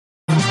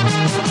Good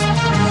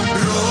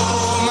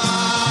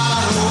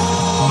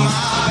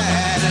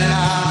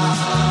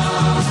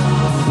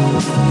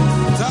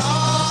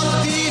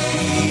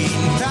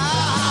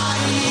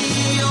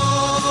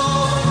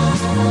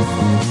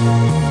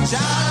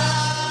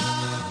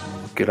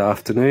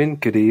afternoon,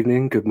 good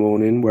evening, good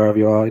morning, wherever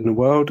you are in the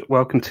world.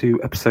 Welcome to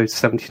episode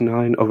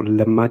 79 of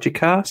Le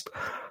Magicast.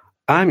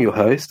 I'm your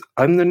host.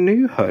 I'm the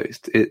new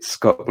host. It's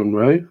Scott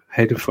Monroe,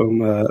 heading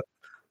from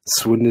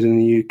Swindon in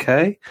the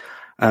UK.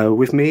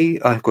 With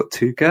me, I've got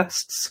two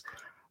guests.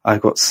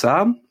 I've got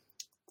Sam.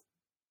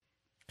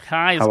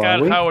 Hi,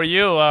 Scott. How are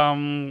you?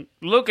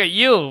 Look at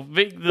you.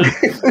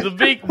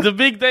 The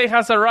big day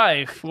has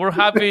arrived. We're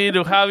happy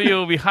to have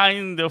you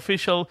behind the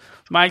official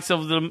mics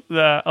of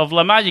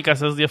La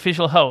Magicas as the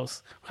official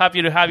host.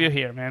 Happy to have you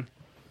here, man.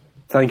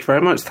 Thank you very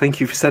much. Thank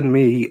you for sending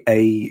me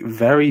a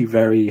very,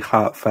 very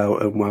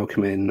heartfelt and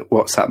welcoming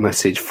WhatsApp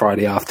message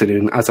Friday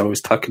afternoon as I was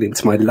tucking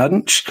into my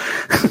lunch,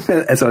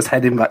 as I was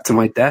heading back to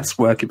my desk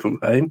working from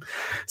home.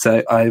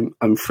 So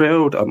I'm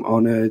thrilled. I'm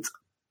honoured.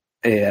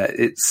 Yeah,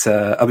 it's.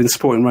 I've been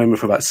supporting Roma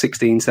for about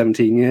 16,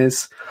 17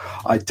 years.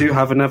 I do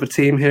have another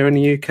team here in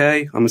the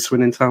UK. I'm a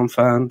Swindon Town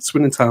fan.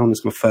 Swindon Town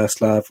is my first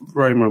love.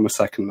 Roma are my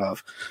second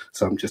love.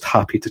 So I'm just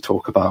happy to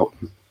talk about.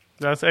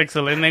 That's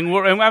excellent, and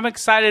I'm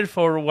excited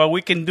for what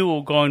we can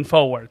do going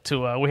forward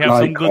too. We have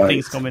some good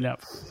things coming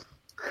up.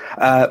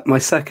 Our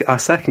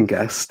second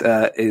guest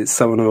is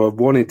someone who I've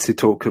wanted to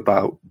talk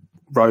about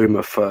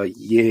Roma for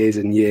years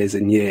and years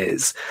and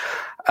years.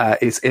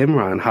 It's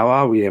Imran. How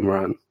are we,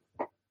 Imran?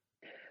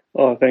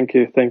 Oh, thank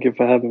you. Thank you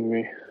for having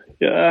me.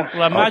 Yeah.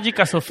 La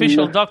Magica's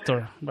official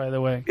doctor, by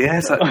the way.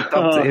 Yes,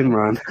 Dr.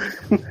 Imran.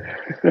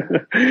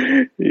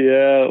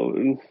 Yeah,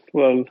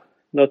 well,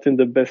 not in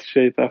the best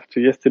shape after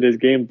yesterday's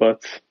game,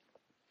 but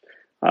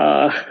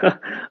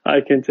I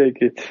can take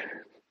it.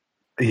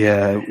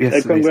 Yeah,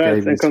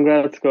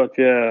 congrats, Scott.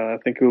 Yeah, I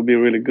think it will be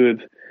really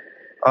good.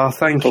 Oh,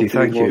 thank you.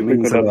 It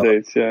means a lot.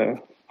 Updates, yeah.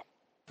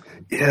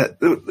 Yeah,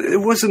 it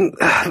wasn't.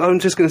 I'm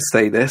just going to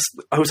say this.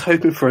 I was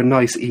hoping for a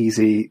nice,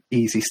 easy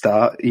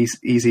start,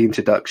 easy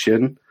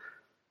introduction,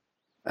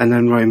 and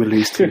then Roma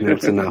lose 2-0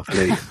 to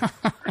Napoli.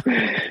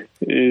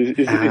 It's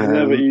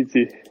never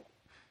easy.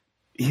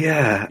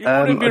 Yeah, it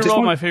wouldn't be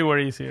Roma if it were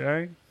easy,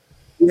 right?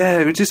 Yeah,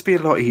 it would just be a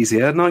lot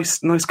easier. Nice,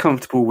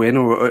 comfortable win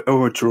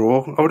or a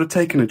draw. I would have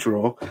taken a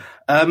draw.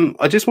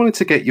 I just wanted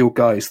to get your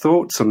guys'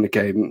 thoughts on the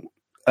game.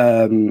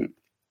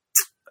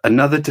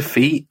 Another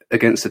defeat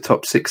against the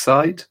top 6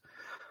 side.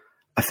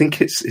 I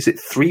think is it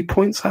 3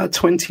 points out of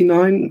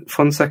 29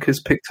 Fonseca's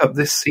picked up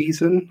this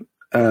season?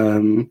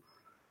 Imran,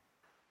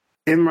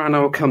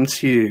 I'll come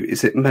to you.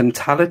 Is it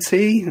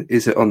mentality?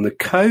 Is it on the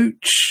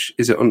coach?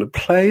 Is it on the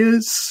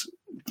players?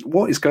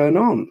 What is going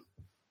on?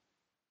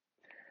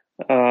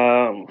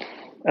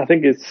 I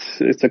think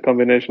it's a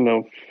combination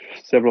of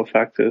several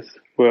factors.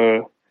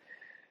 Where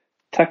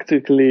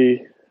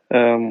tactically,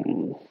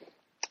 obviously,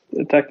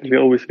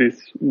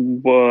 is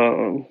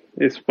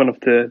one of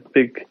the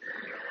big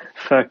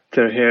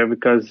factor here,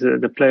 because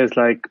the players,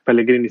 like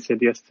Pellegrini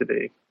said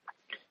yesterday,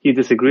 he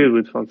disagreed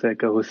with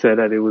Fonseca, who said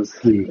that it was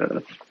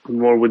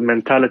more with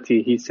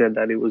mentality. He said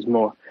that it was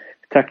more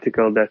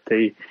tactical, that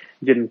they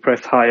didn't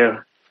press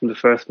higher from the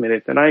first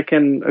minute, and I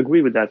can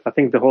agree with that. I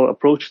think the whole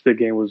approach to the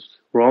game was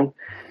wrong.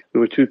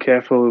 We were too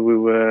careful. We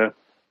were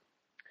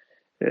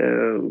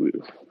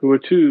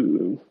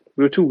too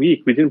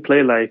weak. We didn't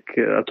play like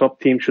a top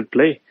team should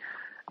play,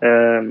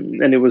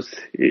 and it was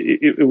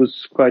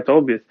quite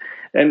obvious.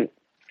 And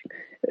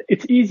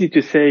it's easy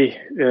to say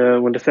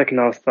when the second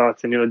half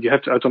starts, and you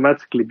have to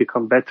automatically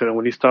become better. And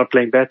when you start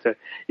playing better,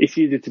 it's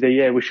easy to say,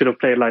 yeah, we should have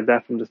played like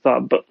that from the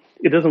start. But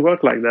it doesn't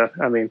work like that.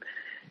 I mean,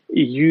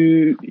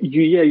 you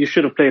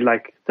should have played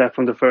like that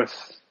from the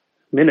first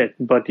minute,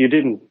 but you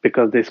didn't,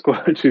 because they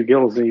scored 2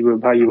 goals, and you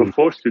were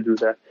forced to do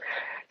that.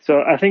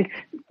 So I think,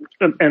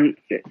 and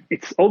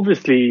it's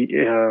obviously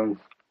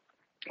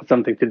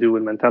something to do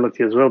with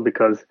mentality as well,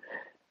 because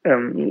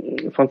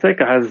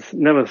Fonseca has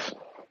never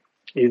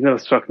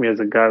struck me as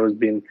a guy who's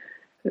been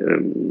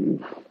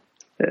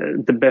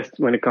the best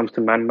when it comes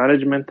to man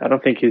management. I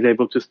don't think he's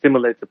able to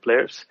stimulate the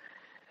players.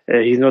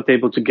 He's not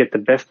able to get the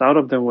best out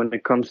of them when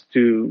it comes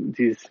to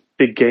these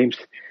big games.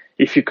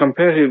 If you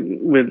compare him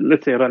with,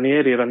 let's say,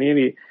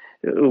 Ranieri,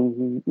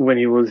 when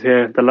he was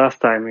here the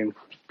last time in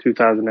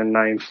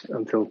 2009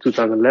 until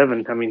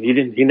 2011, I mean,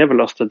 he never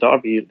lost a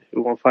derby. He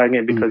won 5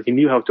 games because he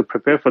knew how to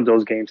prepare for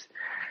those games,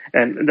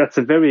 and that's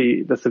a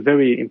very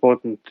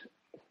important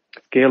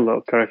skill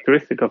or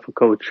characteristic of a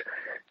coach,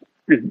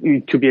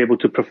 to be able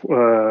to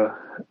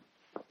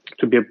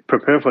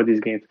prepare for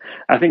these games.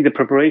 I think the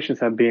preparations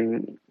have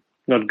been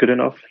not good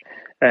enough,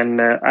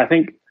 and I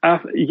think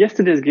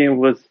yesterday's game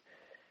was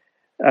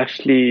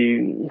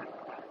actually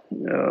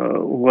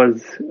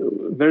was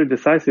very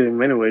decisive in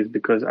many ways,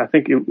 because I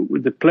think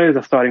the players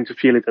are starting to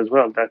feel it as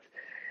well.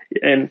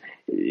 And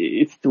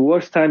it's the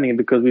worst timing,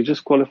 because we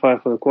just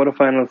qualified for the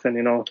quarterfinals, and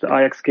the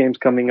Ajax game's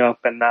coming up,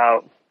 and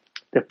now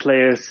the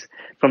players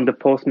from the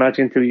post-match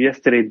interview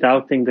yesterday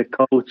doubting the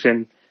coach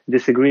and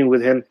disagreeing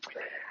with him.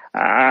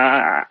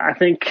 I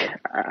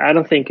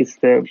don't think it's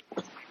the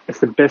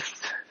best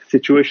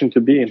situation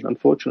to be in,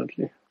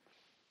 unfortunately.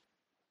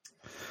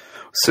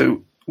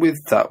 So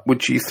with that,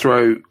 would you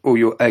throw all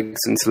your eggs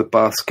into the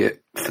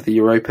basket for the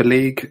Europa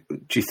League?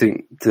 Do you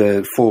think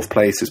the fourth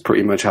place is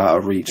pretty much out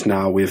of reach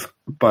now, with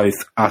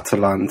both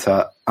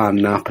Atalanta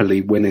and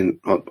Napoli winning?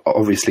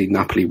 Obviously,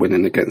 Napoli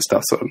winning against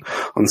us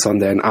on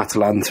Sunday, and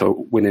Atalanta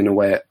winning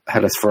away at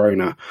Hellas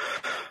Verona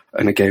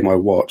in a game I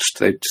watched.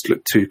 They just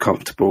looked too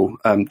comfortable.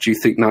 Do you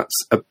think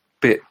that's a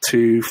bit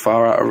too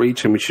far out of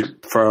reach, and we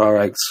should throw our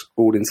eggs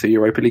all into the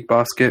Europa League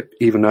basket,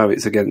 even though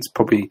it's against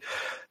probably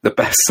the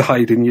best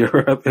side in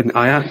Europe in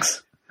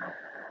Ajax?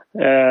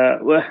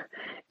 Well,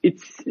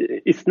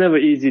 it's never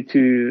easy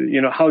to,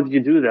 how do you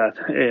do that?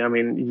 I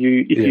mean,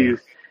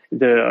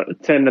 the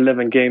 10,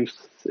 11 games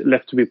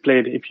left to be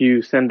played, if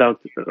you send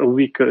out a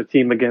weaker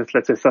team against,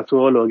 let's say,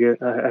 Sassuolo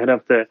ahead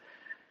of the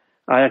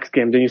Ajax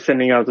game, then you're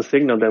sending out a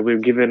signal that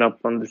we've given up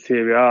on the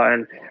Serie A,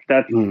 and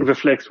that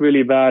reflects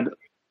really bad,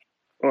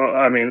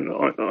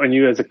 on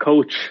you as a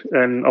coach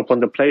and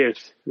upon the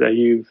players, that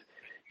you're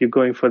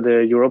going for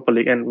the Europa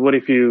League. And what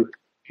if you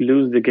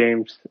lose the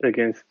games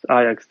against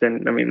Ajax?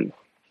 Then, I mean,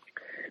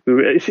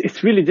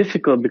 it's really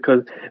difficult,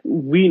 because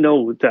we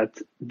know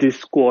that this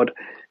squad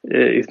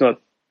is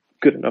not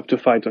good enough to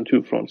fight on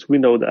two fronts. We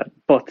know that.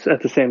 But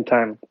at the same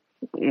time,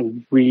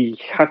 we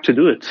have to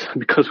do it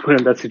because we're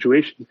in that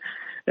situation.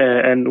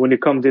 And when you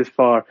come this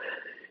far,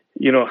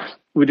 we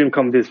didn't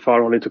come this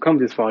far only to come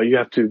this far. You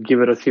have to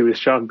give it a serious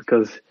shot,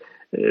 because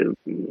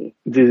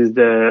this is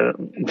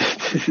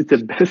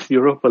the best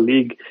Europa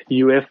League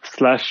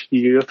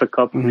UEFA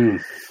Cup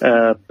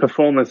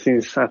performance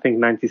since, I think,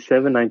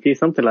 97, 90,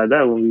 something like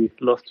that, when we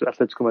lost to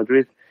Atletico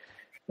Madrid.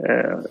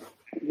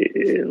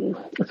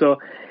 So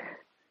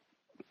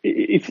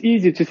it's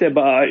easy to say,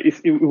 but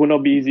it will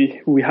not be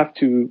easy. We have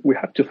to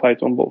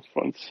fight on both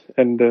fronts,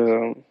 and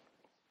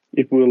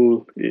it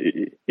will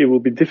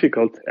be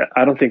difficult.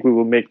 I don't think we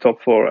will make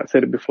top four. I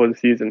said it before the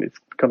season. It's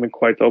becoming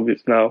quite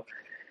obvious now.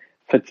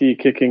 Fatigue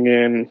kicking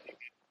in,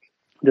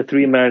 the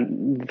three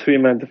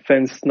man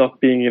defense not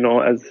being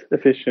as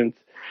efficient.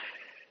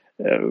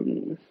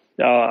 I'm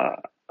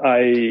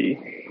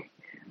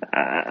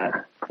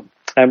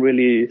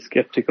really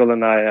skeptical,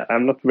 and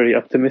I'm not very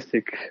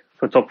optimistic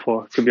for top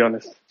four, to be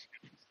honest.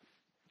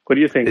 What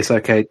do you think? It's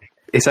okay.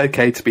 It's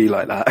okay to be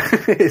like that.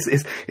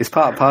 It's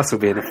part and parcel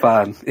of being a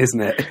fan,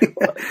 isn't it?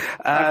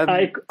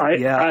 I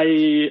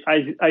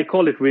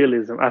call it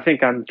realism. I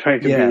think I'm trying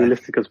to be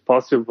realistic as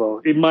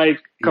possible. It might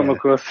come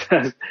across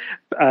as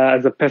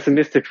a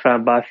pessimistic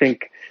fan, but I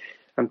think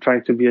I'm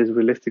trying to be as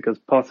realistic as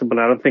possible.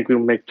 I don't think we'll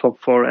make top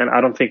four, and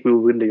I don't think we'll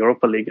win the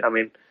Europa League. I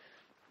mean,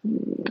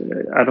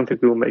 I don't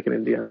think we will make it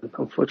in the end,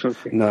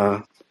 unfortunately.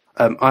 No.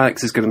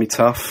 Ajax is going to be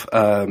tough.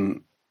 I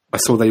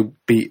saw they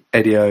beat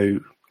ADO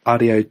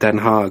Den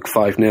Haag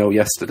 5-0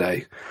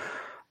 yesterday,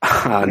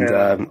 and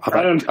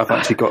I've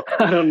actually got.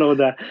 I don't know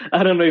that.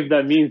 I don't know if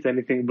that means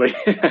anything, but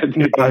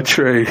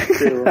true.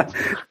 In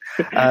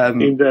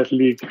that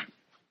league.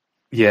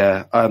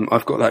 Yeah,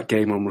 I've got that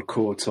game on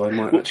record, so I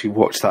might actually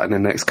watch that in the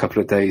next couple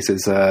of days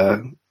as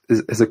a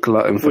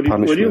glutton for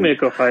punishment. What do you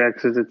make of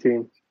Ajax as a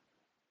team?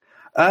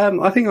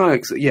 I think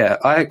Ajax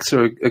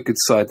are a good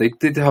side. They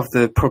did have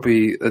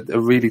probably a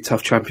really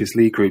tough Champions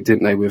League group,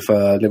 didn't they, with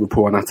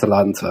Liverpool and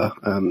Atalanta.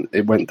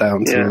 It went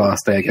down to the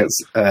last day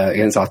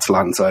against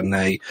Atalanta, and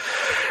they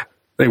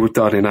were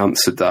done in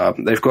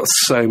Amsterdam. They've got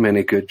so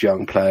many good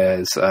young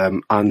players.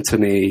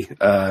 Anthony,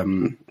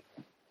 Ryan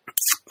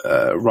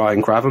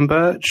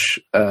Gravenberch,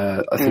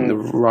 I think the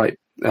right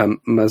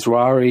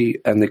Mazraoui,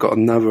 and they got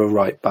another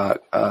right back,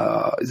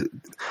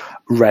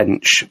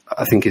 Wrench,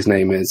 I think his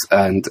name is,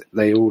 and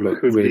they all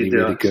look really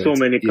good. So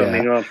many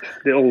coming up.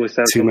 They always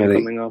have so many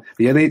coming up.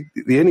 The only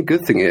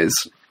good thing is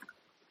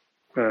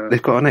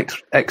they've got an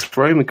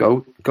ex-Roma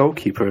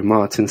goalkeeper in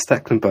Martin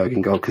Stecklenburg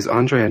in goal, because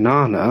Andre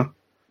Onana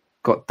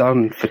got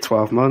done for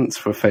 12 months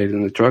for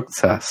failing the drug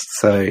test.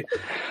 So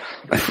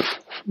it's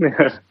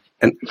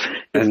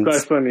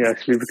quite funny,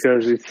 actually,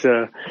 because it's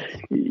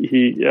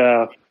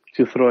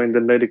to throw in the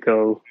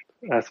medical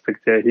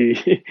aspect there,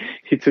 he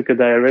took a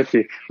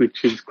diuretic,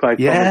 which is quite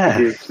common to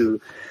give to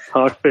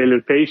heart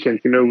failure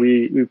patients.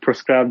 We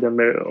prescribe them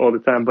all the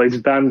time, but it's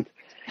banned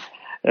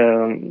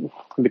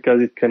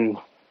because it can,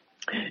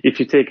 if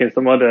you take in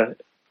some other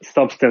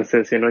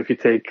substances, if you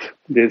take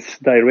this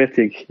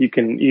diuretic, you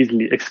can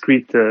easily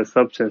excrete the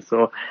substance,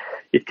 so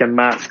it can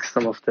mask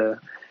some of the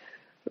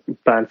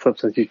banned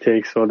substance you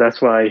take. So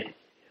that's why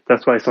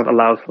it's not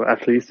allowed for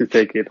athletes to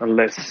take it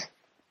unless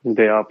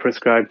they are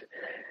prescribed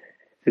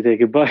to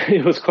take it. But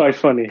it was quite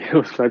funny.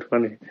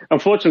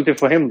 Unfortunately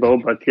for him, though,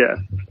 but yeah.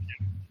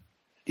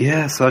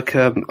 Yeah, it's like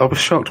I was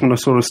shocked when I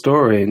saw the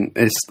story, and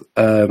it's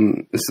a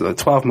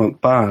 12-month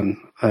ban.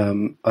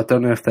 I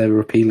don't know if they're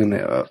repealing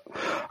it. I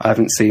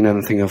haven't seen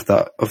anything of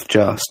that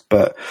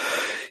but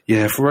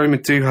yeah, if Roma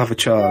do have a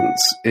chance,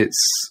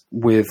 it's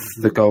with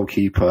the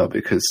goalkeeper,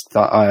 because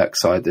that Ajax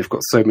side, they've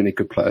got so many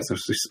good players,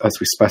 as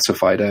we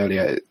specified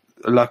earlier.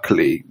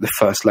 Luckily, the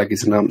first leg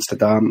is in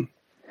Amsterdam.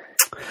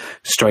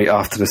 straight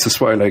after the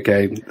Sassuolo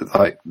game.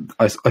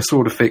 I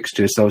saw the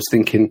fixtures. I was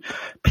thinking,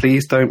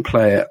 please don't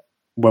play it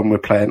when we're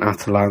playing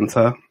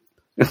Atalanta.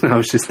 And I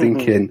was just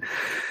thinking,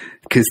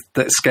 because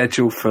that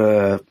schedule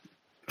for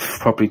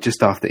probably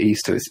just after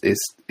Easter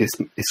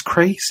is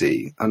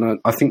crazy. And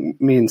I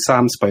think me and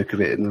Sam spoke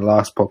of it in the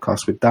last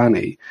podcast with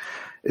Danny.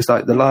 It's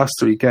like the last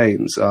 3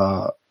 games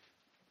are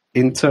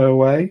Inter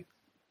away,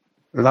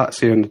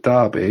 Lazio and the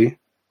Derby.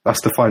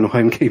 That's the final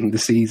home game of the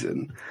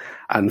season,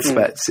 and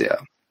Spezia.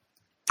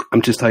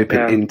 I'm just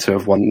hoping Inter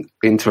have won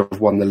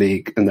the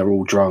league and they're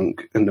all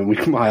drunk, and then we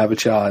might have a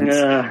chance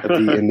of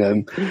beating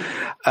them.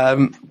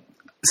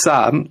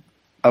 Sam,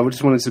 I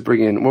just wanted to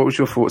bring in, what was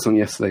your thoughts on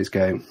yesterday's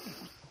game?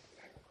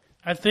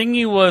 I think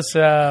it was,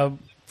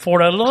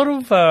 for a lot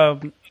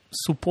of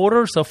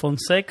supporters of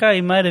Fonseca,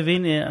 it might have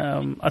been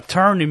a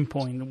turning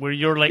point where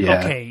you're like,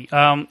 okay,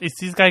 is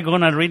this guy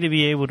going to really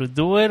be able to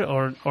do it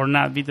or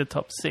not be the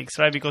top 6,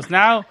 right? Because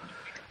now,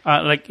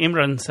 like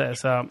Imran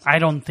says, I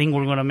don't think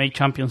we're going to make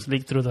Champions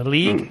League through the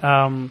league.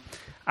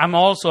 I'm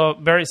also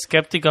very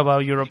skeptical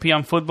about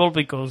European football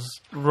because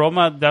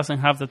Roma doesn't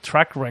have the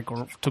track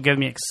record to get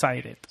me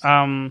excited.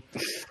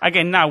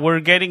 Again, now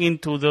we're getting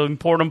into the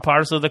important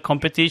parts of the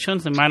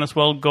competitions and might as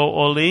well go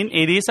all in.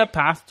 It is a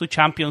path to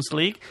Champions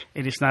League.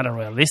 It is not a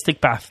realistic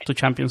path to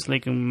Champions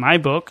League in my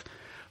book.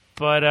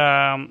 But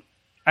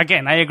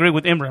again, I agree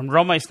with Imran.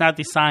 Roma is not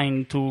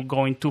designed to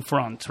go in 2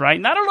 fronts,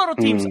 right? Not a lot of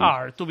teams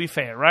are, to be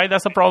fair, right?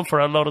 That's a problem for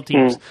a lot of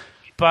teams.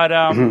 But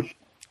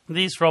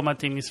this Roma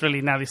team is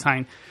really not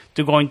designed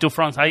to go in 2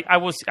 fronts. I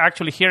was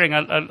actually hearing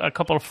a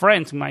couple of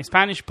friends in my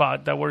Spanish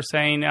pod that were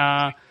saying,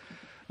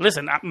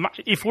 listen,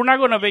 if we're not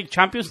going to make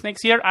champions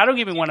next year, I don't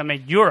even want to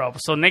make Europe.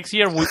 So next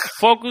year we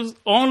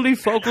only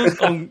focus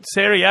on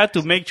Serie A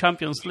to make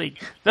Champions League.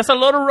 That's a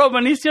lot of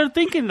Romanists are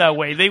thinking that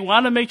way. They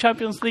want to make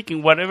Champions League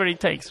in whatever it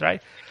takes,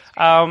 right?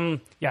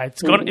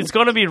 It's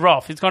gonna be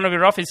rough. It's gonna be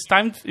rough. It's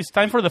time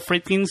for the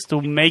Friedkins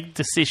to make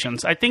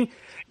decisions. I think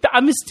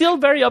I'm still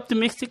very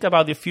optimistic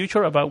about the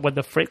future, about what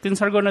the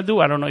Friedkins are going to do.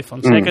 I don't know if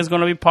Fonseca is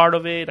going to be part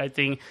of it. I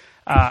think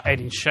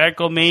Edin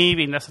Dzeko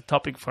maybe, and that's a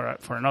topic for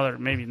another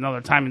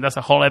time, and that's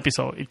a whole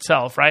episode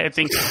itself, right? I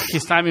think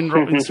his time in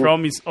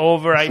Rome is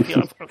over. I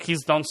feel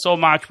he's done so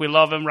much. We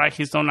love him, right?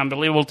 He's done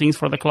unbelievable things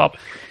for the club.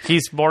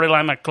 He's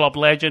borderline a club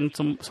legend,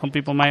 some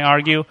people might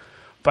argue,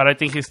 but I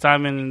think his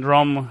time in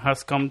Rome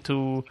has come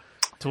to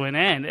an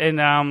end.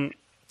 And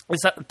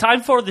it's a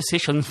time for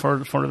decisions for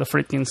the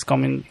Friedkins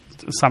coming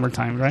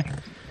summertime, right?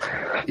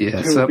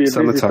 Yeah,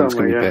 summertime's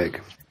going to be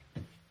big.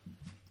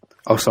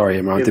 Oh, sorry,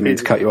 Imran, I didn't mean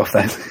to cut you off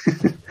there.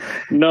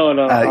 No,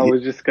 I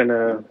was just going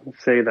to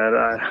say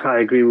that I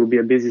agree it will be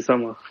a busy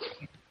summer.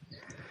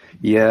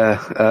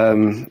 Yeah,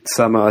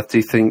 summer, I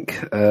do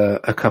think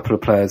a couple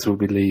of players will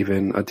be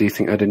leaving. I do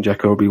think Edin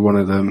Dzeko will be one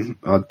of them.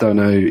 I don't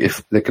know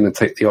if they're going to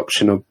take the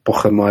option of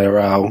Borja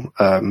Mayoral.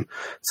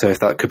 So if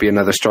that could be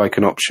another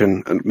striking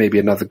option, and maybe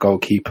another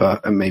goalkeeper,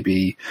 and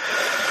maybe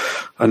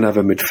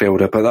another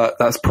midfielder, but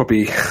that's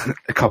probably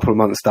a couple of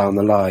months down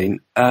the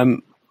line.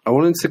 I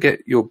wanted to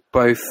get your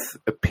both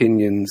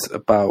opinions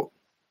about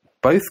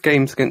both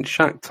games against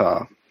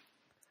Shakhtar.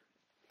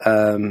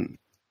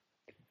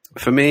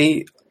 For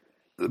me,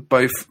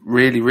 both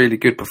really, really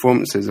good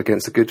performances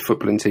against a good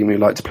footballing team who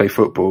like to play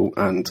football,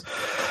 and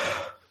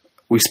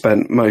we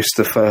spent most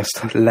of the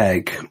first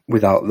leg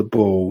without the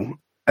ball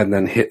and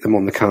then hit them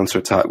on the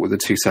counter-attack with the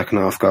 2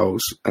 second-half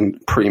goals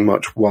and pretty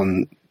much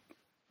won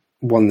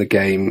the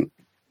game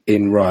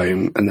in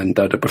Rome and then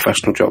did a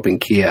professional job in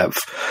Kiev.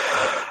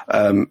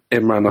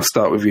 Imran, I'll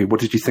start with you. What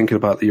did you think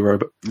about the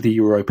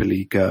Europa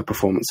League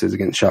performances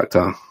against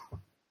Shakhtar?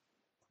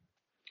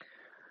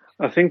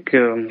 I think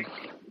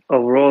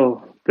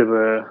overall they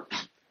were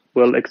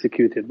well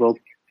executed, well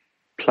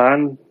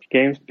planned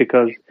games,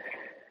 because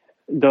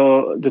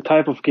the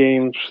type of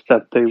games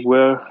that they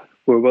were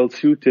well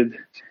suited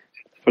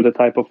for the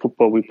type of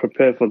football we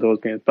prepared for those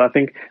games. But I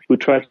think we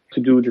tried to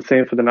do the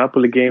same for the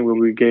Napoli game, where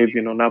we gave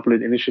Napoli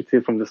the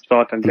initiative from the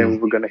start, and then we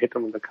were going to hit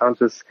them with the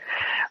counters.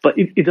 But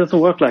it doesn't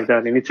work like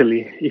that in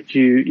Italy. If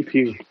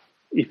you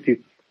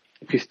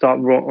start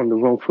on the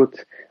wrong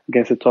foot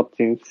against the top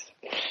teams,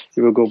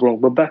 it will go wrong.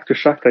 But back to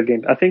Shakhtar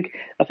game, I think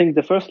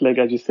the first leg,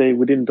 as you say,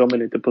 we didn't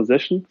dominate the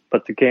possession,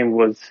 but the game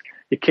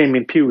came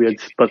in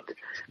periods. But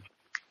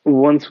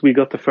once we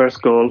got the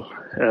first goal,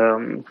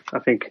 I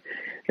think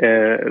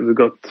we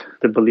got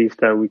the belief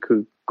that we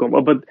could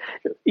go. But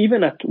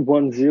even at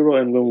 1-0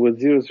 and when we're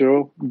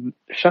 0-0,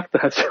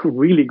 Shakhtar had some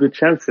really good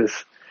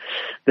chances.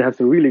 They had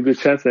some really good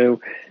chances.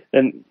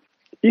 And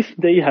if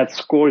they had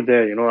scored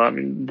there,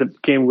 the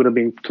game would have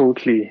been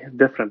totally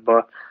different.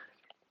 But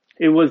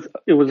it was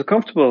a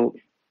comfortable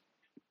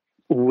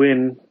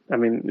win.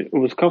 It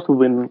was a comfortable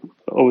win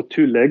over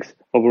 2 legs.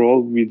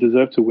 Overall, we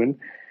deserved to win.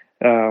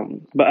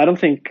 But I don't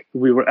think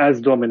we were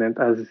as dominant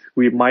as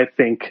we might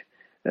think.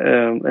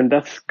 And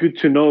that's good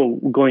to know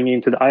going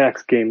into the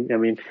Ajax game.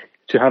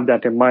 To have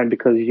that in mind,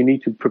 because you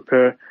need to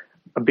prepare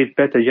a bit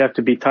better. You have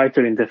to be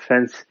tighter in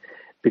defense,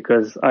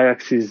 because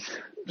Ajax is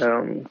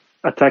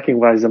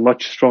attacking-wise a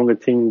much stronger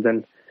team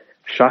than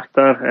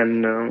Shakhtar,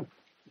 and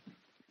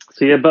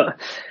so yeah, but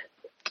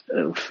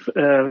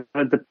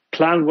the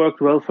plan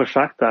worked well for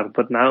Shakhtar,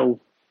 but now,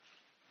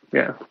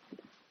 yeah.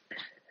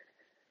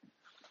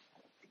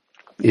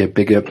 Yeah,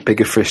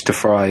 bigger fish to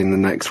fry in the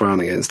next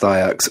round against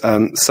Ajax.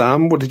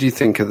 Sam, what did you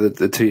think of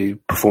the two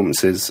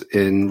performances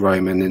in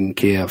Rome and in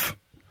Kiev?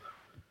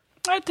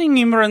 I think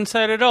Imran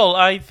said it all.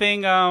 I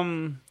think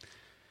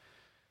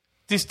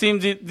this team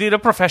did a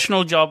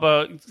professional job.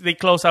 They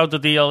closed out the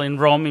deal in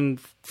Rome in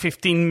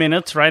 15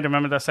 minutes, right?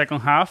 Remember the second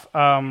half?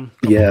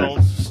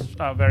 Goals,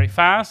 very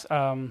fast.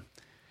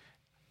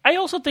 I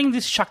also think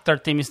this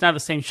Shakhtar team is not the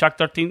same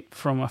Shakhtar team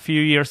from a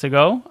few years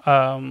ago.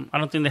 I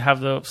don't think they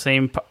have the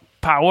same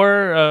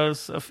power.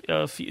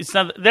 It's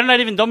not. They're not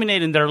even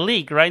dominating their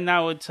league right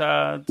now. It's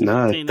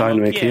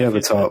Dynamo Kiev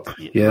at top.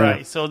 Yeah,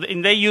 right. So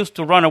and they used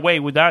to run away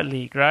with that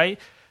league, right?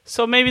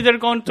 So maybe they're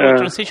going through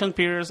transition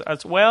periods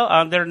as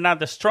well. They're not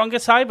the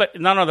strongest side, but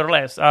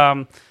nonetheless,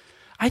 I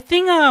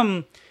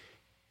think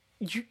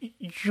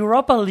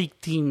Europa League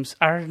teams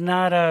are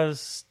not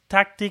as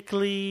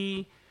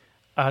tactically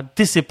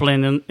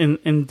discipline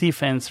in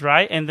defense,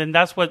 right? And then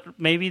that's what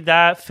maybe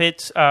that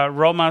fits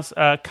Roma's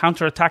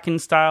counter-attacking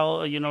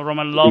style.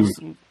 Roma loves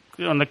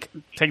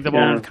take the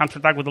ball and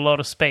counter-attack with a lot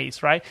of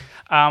space, right?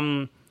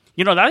 That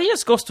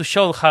just goes to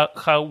show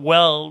how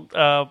well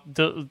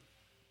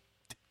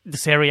the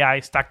Serie A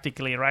is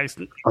tactically, right? It's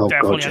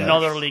definitely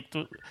another league.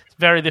 It's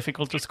very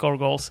difficult to score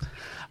goals.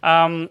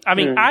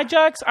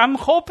 Ajax, I'm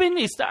hoping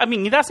it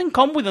doesn't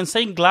come with the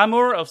same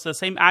glamour of the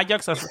same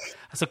Ajax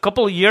as a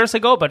couple of years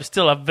ago, but it's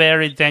still a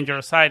very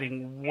dangerous side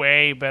and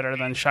way better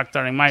than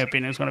Shakhtar, in my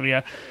opinion. It's going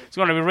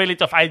to be really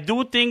tough. I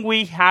do think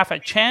we have a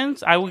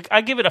chance.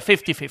 I give it a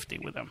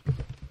 50-50 with them.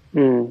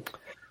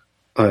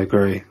 I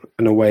agree.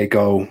 An away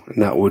goal,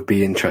 and that would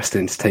be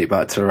interesting to take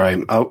back to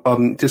Rome.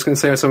 I'm just going to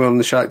say something on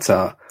the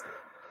Shakhtar.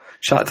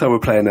 Shakhtar were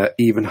playing an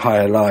even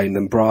higher line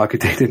than Braga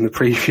did in the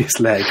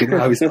previous leg, and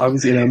I was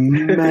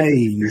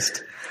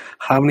amazed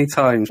how many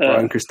times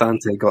Brian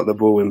Cristante got the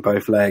ball in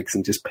both legs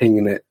and just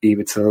pinging it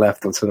either to the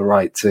left or to the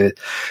right to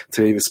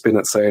either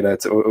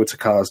Spinazzola or to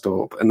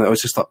Karsdorp, and I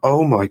was just like,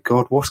 oh my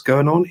god, what's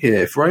going on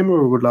here? If Roma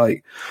were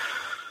like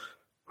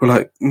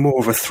more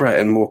of a threat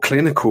and more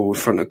clinical in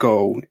front of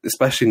goal,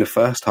 especially in the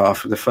first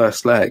half of the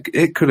first leg,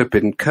 it could have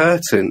been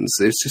curtains.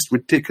 It's just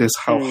ridiculous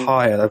how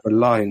high of a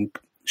line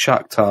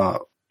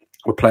Shakhtar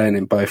were playing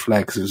in both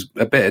legs. It was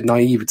a bit of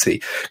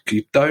naivety.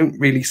 You don't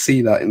really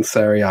see that in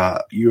Serie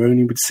A. You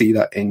only would see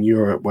that in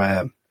Europe,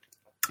 where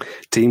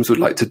teams would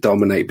like to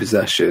dominate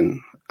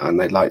possession and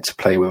they like to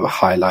play with a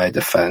high-line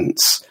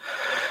defence.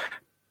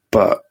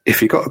 But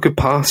if you've got a good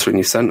passer in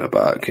your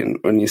centre-back and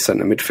on your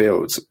centre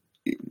midfield,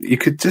 you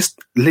could just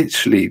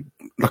literally,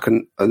 like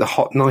a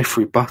hot knife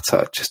through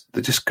butter,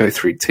 just go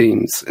through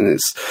teams. And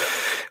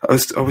I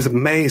was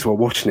amazed while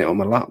watching it on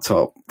my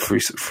laptop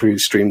through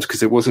streams,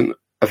 because it wasn't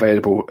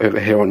available over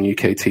here on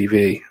UK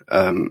TV.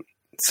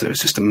 So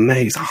it's just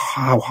amazed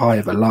how high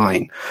of a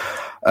line.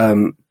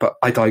 But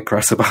I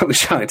digress about the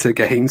Shakhtar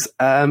games.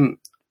 I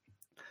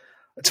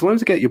just wanted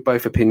to get your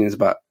both opinions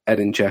about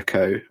Edin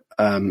Dzeko.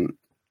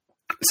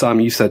 Sam,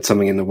 you said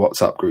something in the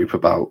WhatsApp group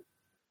about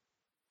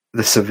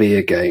the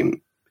Sevilla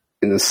game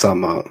in the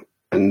summer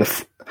and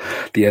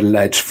the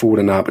alleged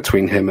falling out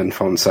between him and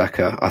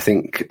Fonseca. I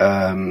think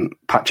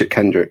Patrick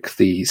Kendrick,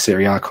 the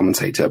Serie A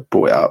commentator,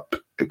 brought it up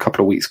a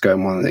couple of weeks ago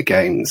in one of the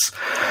games.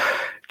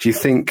 Do you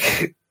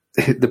think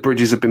the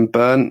bridges have been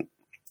burnt?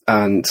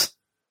 And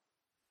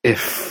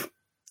if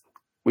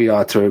we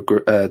are to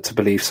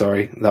believe,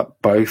 that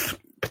both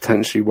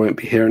potentially won't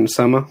be here in the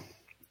summer?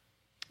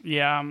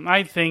 Yeah,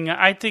 I think,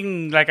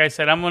 like I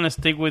said, I'm going to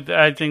stick with,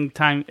 I think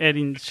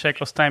Edin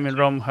Dzeko's time in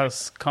Rome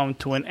has come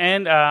to an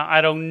end. I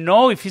don't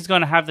know if he's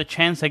going to have the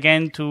chance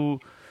again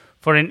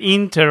for an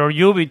Inter or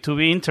Juve to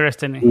be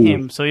interested in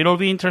him. So it'll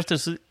be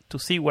interesting to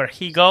see where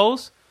he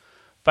goes.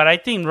 But I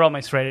think Roma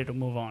is ready to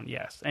move on,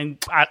 yes. And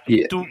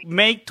to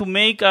make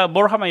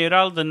Borja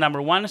Mayoral the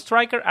number one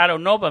striker, I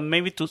don't know, but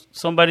maybe to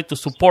somebody to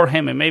support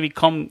him and maybe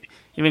come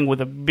even with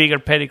a bigger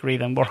pedigree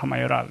than Borja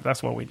Mayoral.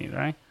 That's what we need,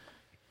 right?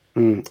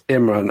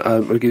 Imran,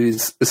 I'll give you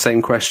the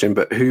same question,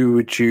 but who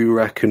would you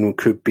reckon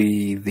could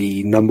be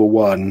the number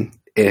one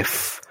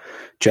if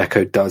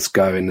Dzeko does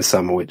go in the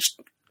summer, which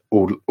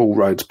all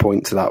roads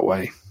point to that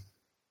way?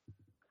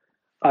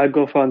 I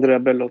go for Andrea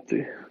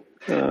Bellotti.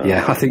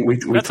 I think we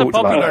talked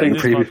about that in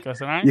previous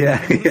podcast,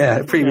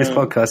 right? Previous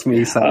podcast.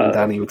 Me, Sam, and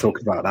Danny were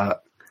talking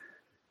about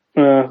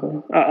that.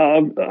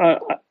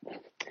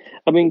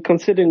 I mean,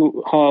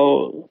 considering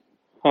how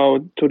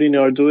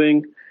Torino are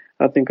doing,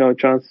 I think our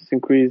chances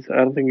increase. I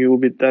don't think he will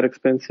be that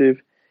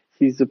expensive.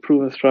 He's a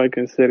proven striker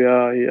in Serie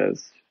A. He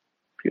has,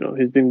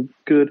 he's been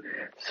good.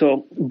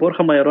 So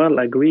Borja Mayoral,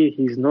 I agree.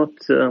 He's not.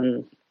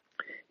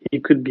 He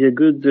could be a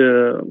good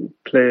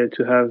player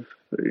to have,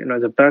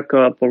 as a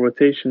backup or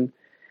rotation.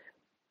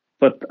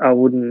 But I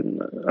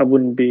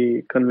wouldn't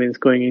be convinced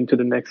going into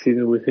the next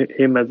season with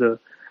him as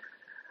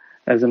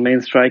a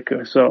main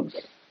striker. So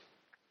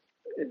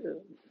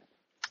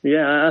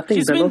Yeah, I think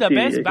he's been the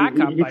best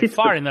backup by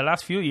far in the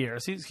last few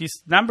years.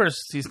 His numbers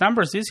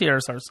this year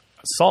are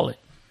solid.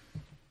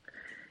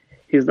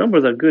 His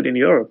numbers are good in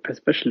Europe,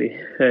 especially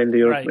in the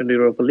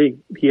Europa League.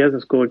 He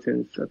hasn't scored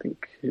since I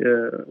think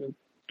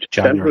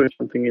January or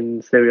something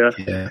in Serie A.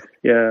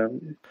 Yeah,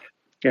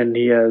 and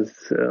he has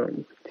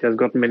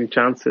gotten many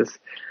chances.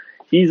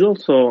 He's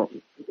also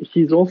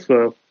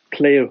a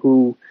player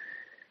who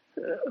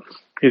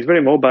he's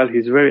very mobile.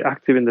 He's very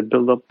active in the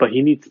build-up, but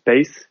he needs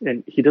space,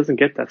 and he doesn't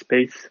get that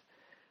space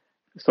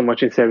so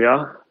much in Serie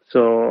A.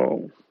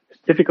 So it's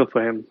difficult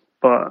for him.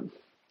 But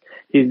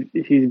he's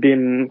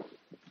been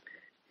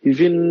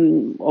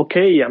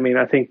okay. I mean,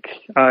 I think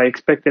I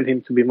expected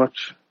him to be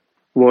much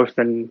worse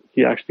than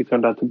he actually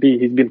turned out to be.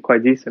 He's been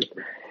quite decent,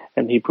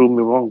 and he proved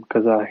me wrong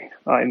because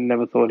I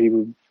never thought he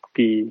would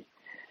be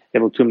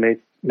able to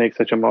make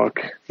such a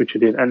mark, which he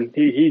did. And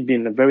he's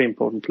been a very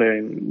important player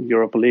in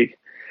Europa League.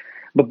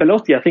 But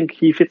Belotti, I think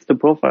he fits the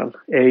profile.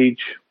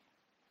 Age,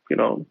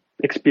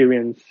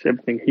 experience,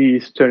 everything.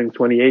 He's turning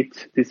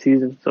 28 this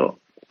season, so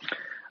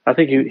I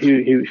think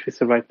he fits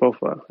the right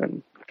profile.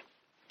 And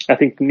I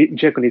think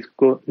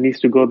Dzeko needs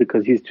to go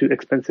because he's too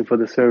expensive for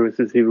the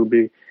services he will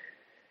be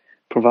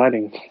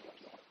providing.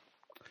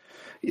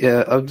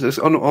 Yeah, just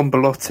on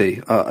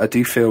Belotti, I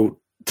do feel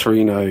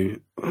Torino,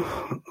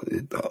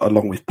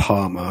 along with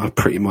Parma,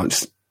 pretty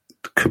much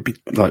could be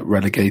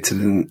relegated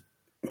in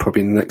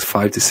probably in the next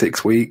 5 to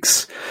 6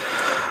 weeks,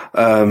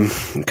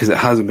 because it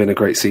hasn't been a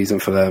great season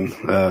for them,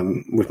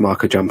 with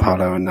Marco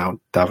Giampaolo and now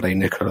Davide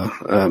Nicola,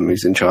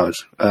 who's in charge.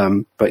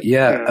 But do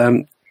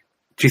you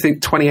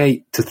think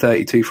 28 to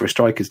 32 for a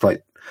striker is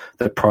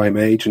the prime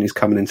age, and he's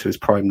coming into his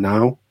prime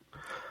now?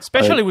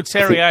 Especially with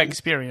Serie A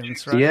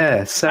experience, right?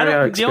 Yeah, Serie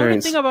A experience. The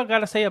only thing I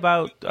gotta say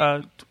about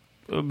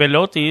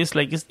Belotti is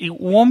it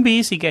won't be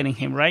easy getting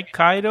him, right?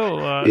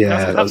 Cairo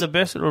doesn't have the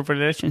best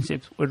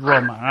relationships with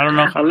Roma. I don't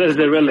know unless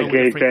they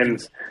relegate, then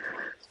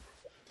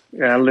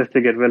unless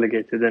they get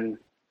relegated, then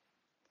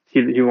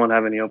he won't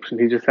have any option.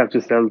 He just have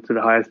to sell to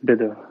the highest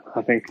bidder,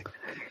 I think.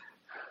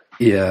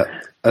 Yeah,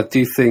 I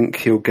do think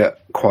he'll get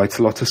quite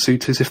a lot of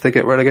suitors if they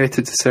get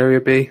relegated to Serie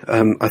B.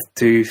 I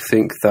do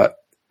think that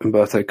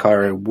Umberto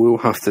Cairo will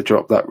have to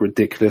drop that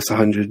ridiculous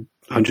 100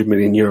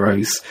 million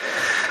euros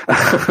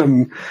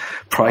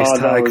price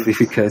tag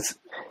because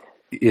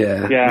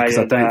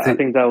I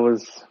think that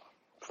was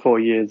 4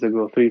 years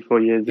ago,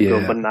 3-4 years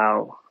ago, but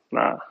now,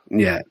 nah.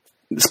 Yeah,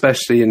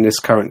 especially in this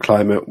current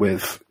climate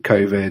with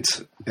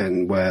COVID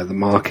and where the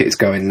market is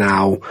going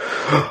now,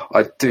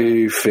 I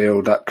do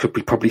feel that could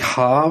be probably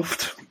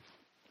halved,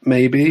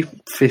 maybe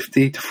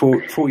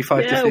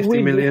 45 to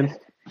 50 million.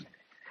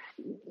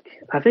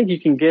 I think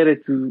you can get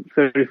it to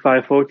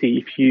 35, 40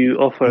 if you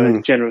offer a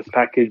generous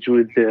package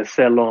with the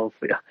sell-on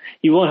fee.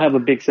 You won't have a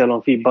big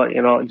sell-on fee, but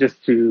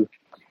just to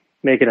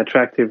make it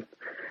attractive.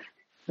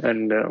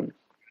 And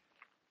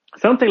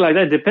something like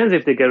that depends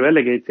if they get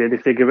relegated.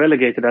 If they get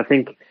relegated, I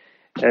think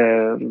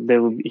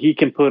he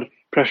can put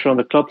pressure on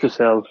the club to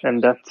sell,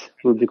 and that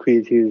will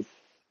decrease his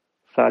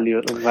value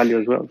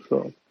as well.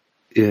 So.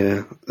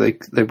 Yeah,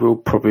 they will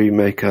probably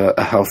make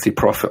a healthy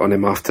profit on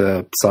him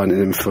after signing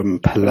him from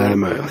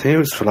Palermo. I think it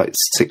was for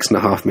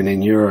 6.5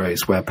 million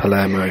euros, where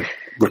Palermo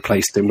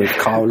replaced him with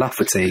Carl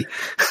Lafferty,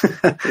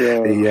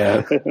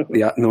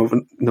 the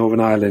Northern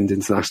Ireland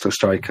international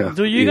striker.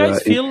 Do you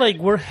guys feel like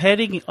we're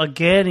heading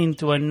again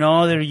into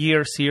another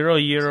year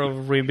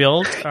of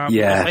rebuild?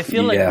 I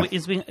feel like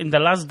it's been in the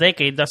last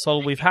decade. That's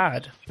all we've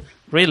had,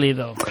 really.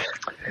 Though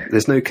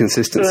there's no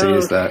consistency,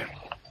 is there?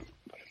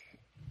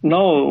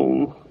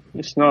 No.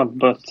 It's not,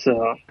 but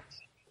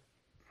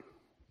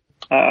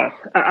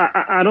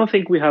I don't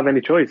think we have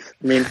any choice.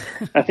 I mean,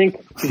 I think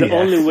the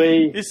only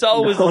way it's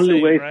always the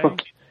only way.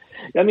 Right?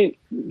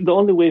 The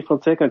only way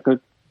Fonseca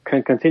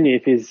can continue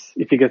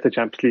if he gets the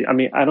Champions League. I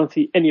mean, I don't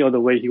see any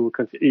other way he will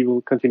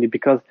continue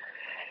because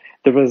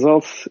the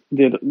results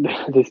they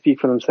speak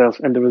for themselves,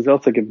 and the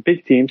results against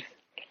big teams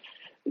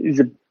is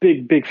a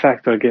big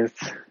factor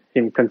against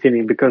him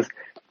continuing because.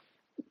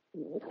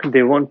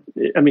 They want.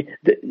 I mean,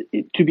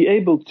 to be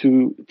able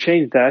to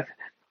change that.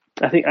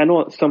 I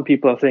know some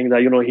people are saying that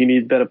he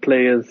needs better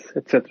players,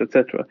 etc.,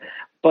 etc.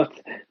 But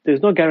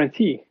there's no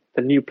guarantee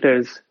that new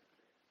players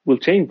will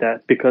change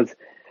that because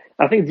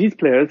I think these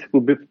players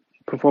will be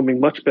performing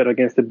much better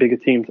against the bigger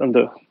teams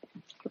under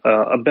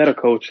a better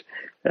coach.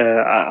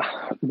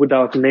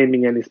 Without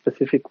naming any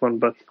specific one,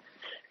 but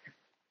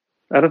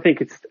I don't think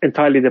it's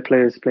entirely the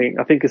players playing.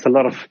 I think it's a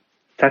lot of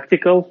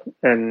tactical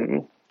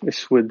and.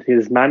 It's with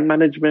his man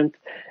management,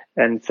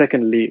 and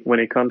secondly, when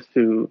it comes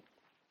to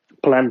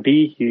plan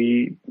B,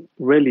 he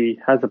really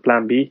has a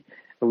plan B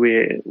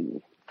where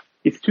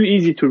it's too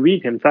easy to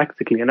read him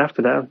tactically, and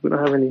after that, we don't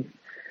have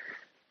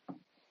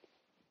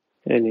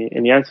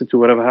any answer to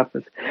whatever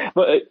happens.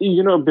 But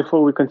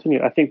before we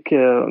continue, I think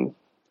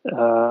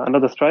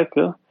another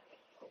striker,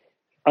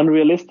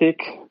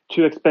 unrealistic,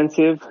 too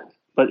expensive,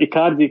 but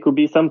Icardi could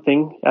be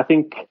something. I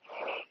think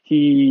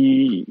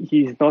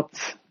he's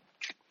not.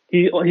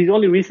 He's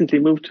only recently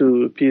moved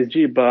to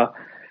PSG, but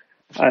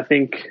I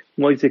think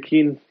Moise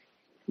Kean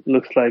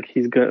looks like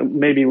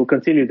maybe will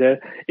continue there.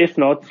 If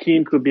not,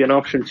 Keane could be an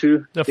option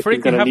too. The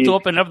freaking have to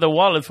open up the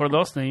wallet for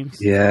those names.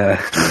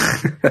 Yeah.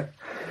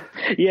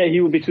 Yeah, he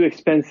would be too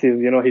expensive,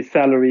 his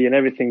salary and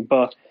everything,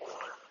 but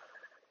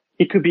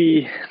he could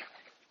be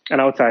an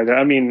outsider.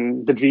 I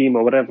mean, the dream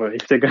or whatever,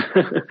 if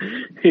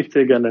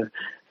they're gonna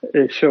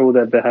show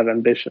that they have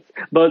ambitions.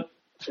 But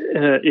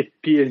if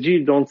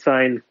PSG don't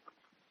sign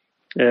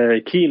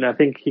Keane, I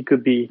think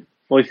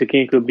Moise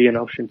Kean could be an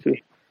option too.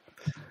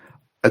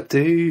 I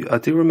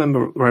do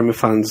remember Roma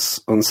fans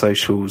on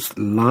socials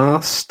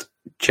last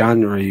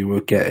January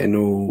were getting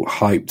all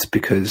hyped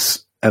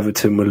because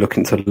Everton were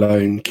looking to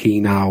loan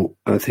Keane out.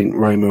 I think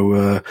Roma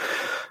were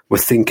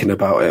thinking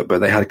about it, but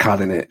they had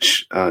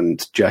Kalinic and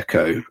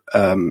Dzeko.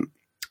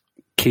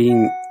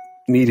 Keane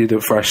needed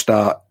a fresh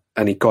start,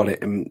 and he got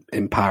it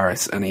in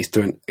Paris, and he's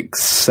doing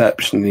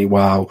exceptionally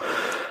well.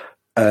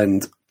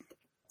 And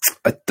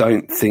I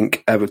don't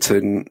think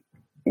Everton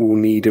will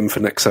need him for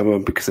next summer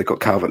because they've got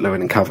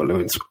Calvert-Lewin, and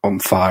Calvert-Lewin's on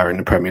fire in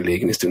the Premier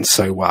League, and he's doing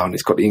so well, and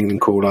he's got the England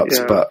call-ups.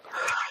 Yeah. But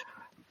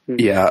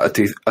yeah, I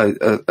do.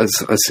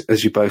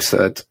 As you both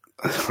said,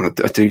 I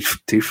do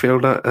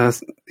feel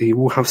that he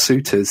will have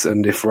suitors,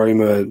 and if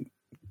Roma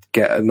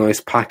get a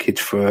nice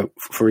package for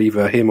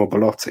either him or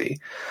Belotti,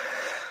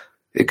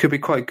 it could be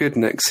quite good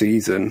next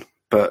season.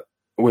 But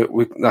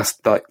that's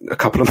like a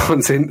couple of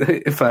months in,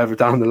 further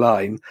down the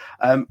line.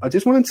 I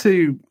just wanted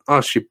to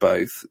ask you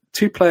both.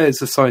 2 players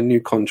have signed new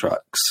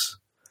contracts,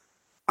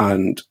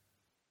 and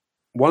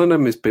one of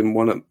them has been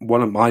one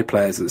of my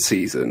players of the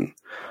season,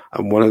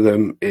 and one of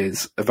them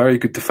is a very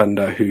good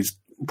defender who's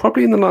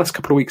probably in the last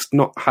couple of weeks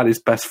not had his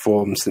best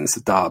form since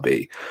the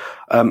derby.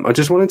 I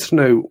just wanted to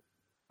know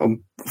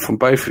from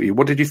both of you,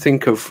 what did you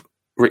think of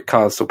Rick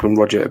Karsdorp and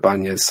Roger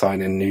Ibanez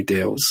signing new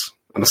deals?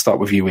 And I'll start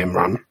with you,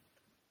 Imran.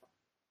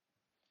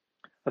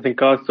 I think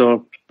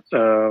Karsdorp,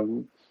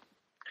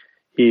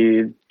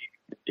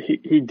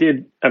 he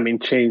did,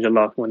 change a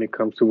lot when it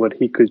comes to what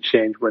he could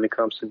change when it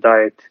comes to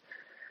diet,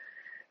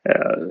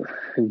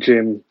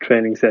 gym,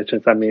 training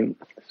sessions.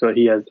 So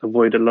he has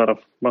avoided a lot of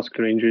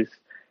muscular injuries.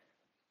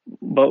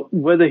 But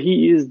whether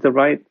he is the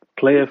right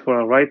player for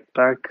a right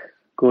back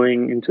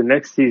going into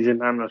next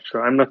season, I'm not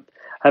sure. I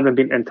haven't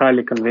been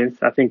entirely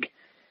convinced. I think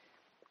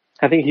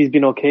he's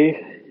been okay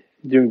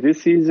during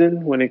this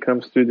season when it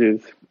comes to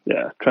this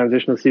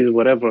transitional season,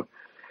 whatever.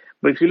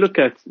 But if you look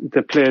at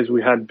the players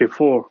we had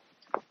before,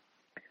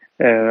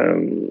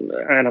 and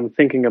I'm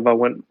thinking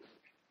about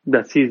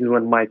that season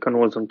when Maicon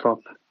was on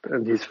top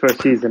in his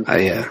first season.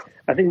 Yeah.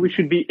 I think we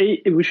should be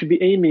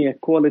aiming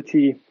at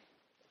quality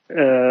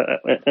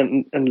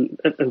and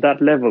that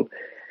level.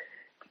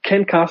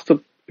 Can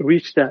Karsdorp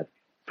reach that?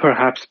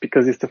 Perhaps,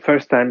 because it's the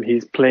first time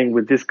he's playing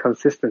with this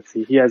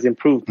consistency. He has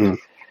improved.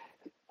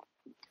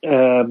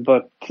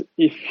 But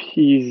if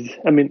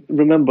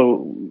remember,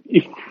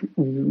 if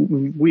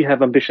we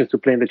have ambitions to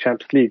play in the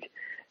Champions League,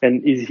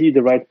 and is he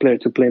the right player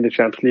to play in the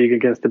Champions League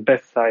against the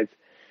best sides?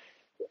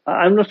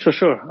 I'm not so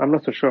sure.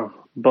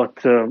 But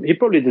he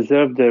probably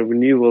deserved the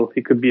renewal.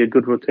 He could be a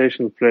good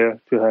rotational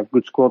player, to have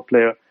good squad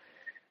player.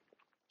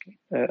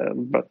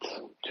 But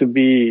to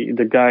be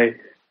the guy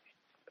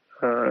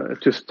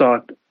to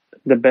start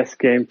the best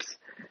games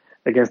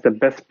against the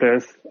best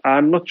players,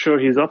 I'm not sure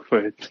he's up for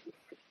it.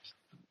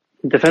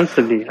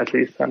 Defensively, at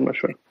least, I'm not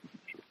sure.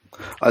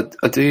 I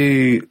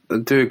do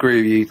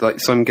agree with you. Like,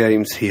 some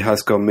games he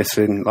has gone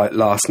missing. Like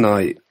last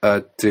night,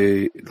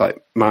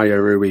 Mario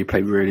Rui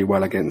played really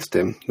well against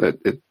him.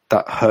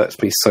 That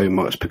hurts me so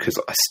much because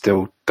I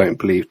still don't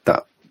believe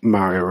that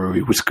Mario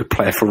Rui was a good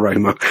player for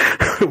Roma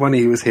when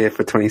he was here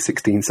for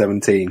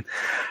 2016-17.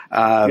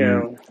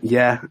 I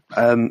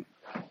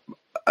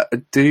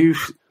do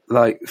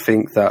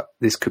think that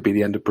this could be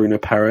the end of Bruno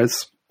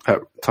Perez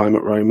time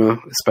at Roma,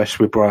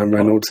 especially with Brian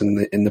Reynolds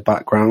in the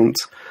background.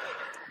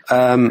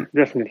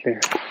 Definitely.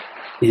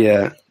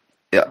 Yeah.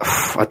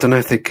 I don't know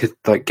if they could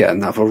get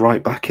another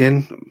right back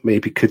in.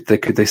 Maybe could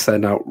they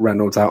send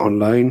Reynolds out on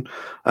loan?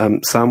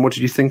 Sam, what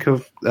did you think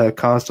of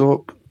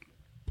Karsdorp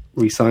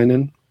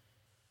re-signing?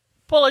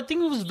 Well, I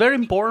think it was very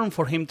important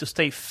for him to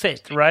stay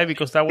fit, right?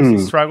 Because that was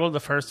his struggle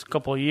the first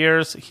couple of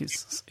years.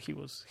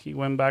 He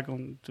went back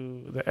to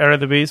the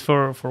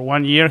Eredivisie for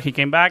 1 year. He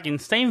came back, and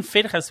staying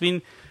fit has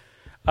been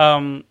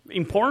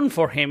important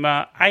for him.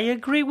 I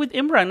agree with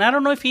Imran. I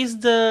don't know if he's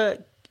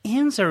the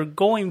answer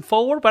going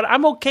forward, but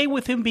I'm okay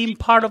with him being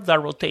part of that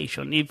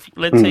rotation. If,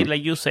 let's say,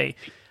 like you say,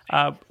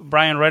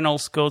 Brian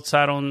Reynolds goes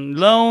out on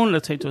loan,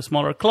 let's say to a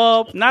smaller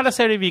club, not a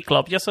Serie B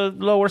club, just a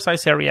lower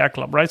size Serie A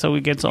club, right? So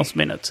we get those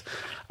minutes.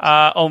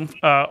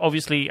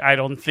 Obviously, I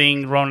don't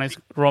think Roma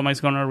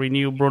is going to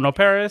renew Bruno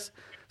Perez.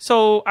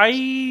 So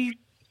I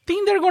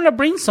think they're going to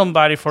bring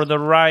somebody for the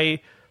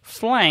right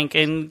flank,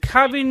 and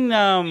having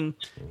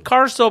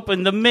Karsdorp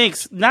in the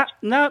mix, not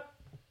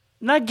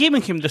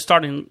giving him the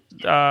starting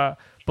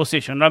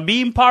position, not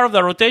being part of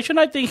the rotation.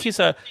 I think he's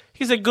a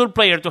good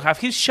player to have.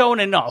 He's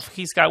shown enough.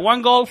 He's got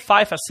 1 goal,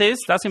 5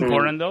 assists. That's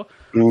important though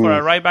for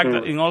a right back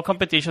in all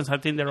competitions. I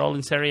think they're all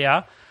in Serie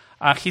A.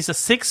 He's a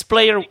sixth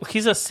player.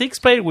 He's a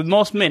sixth player with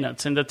most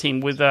minutes in the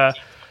team with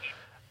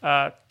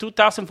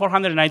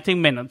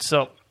 2,419 minutes.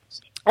 So,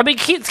 I mean,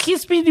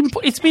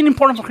 it's been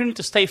important for him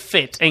to stay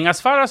fit. And as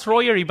far as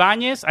Roger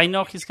Ibanez, I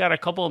know he's got a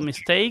couple of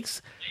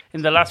mistakes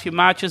in the last few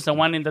matches, the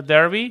one in the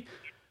derby.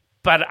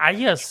 But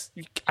I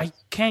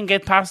can't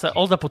get past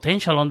all the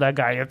potential on that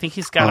guy. I think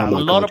he's got a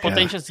lot of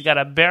potential. He's got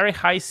a very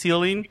high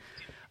ceiling.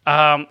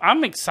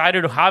 I'm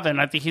excited to have him.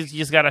 I think he's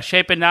just got to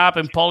shapen up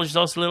and polish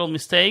those little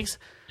mistakes.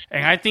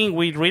 And I think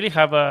we really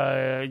have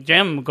a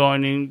gem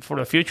going in for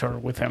the future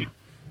with him.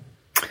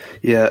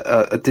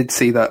 Yeah, I did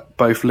see that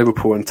both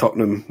Liverpool and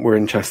Tottenham were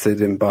interested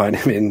in buying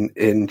him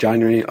in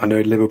January. I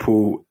know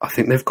Liverpool, I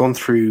think they've gone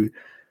through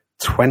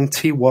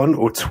 21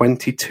 or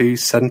 22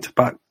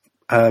 centre-back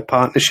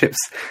partnerships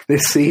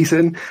this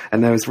season,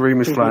 and there was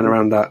rumours flying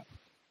around that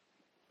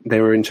they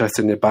were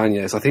interested in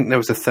Ibanez. I think there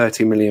was a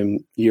 €30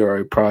 million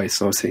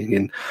price. I was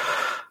thinking,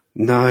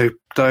 no,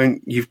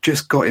 don't. You've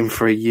just got him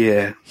for a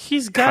year.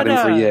 He's got an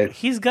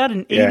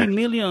 €80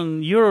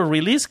 million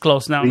release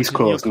clause now. Release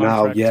clause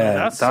now, yeah.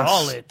 That's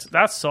solid.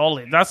 That's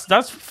solid.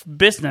 That's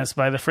business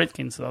by the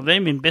Friedkins, though. They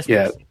mean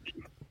business. Yeah.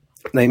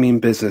 They mean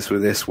business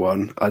with this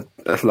one.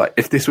 Like,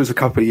 if this was a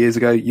couple of years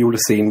ago, you would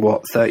have seen,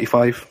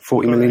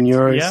 35-40 million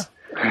euros? Yeah.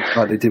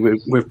 Like they did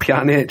with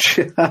Pjanic.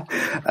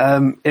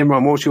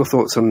 Imran, what's your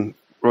thoughts on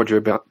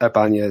Roger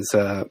Ibanez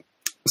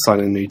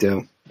signing a new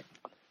deal?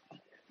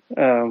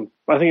 I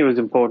think it was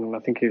important. I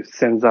think he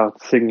sends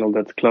out a signal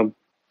that the club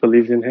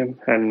believes in him,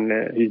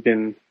 and he's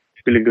been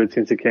really good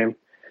since he came.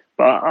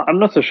 But I'm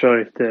not so sure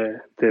if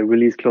the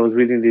release clause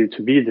really needed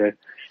to be there.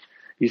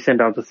 You send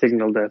out a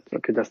signal that,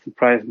 okay, that's the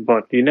price,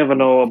 but you never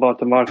know about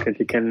the market.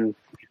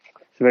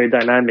 It's very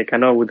dynamic. I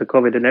know with the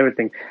COVID and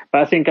everything,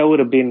 but I think it would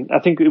have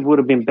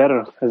been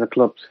better as a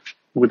club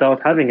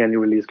without having any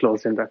release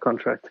clause in that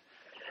contract.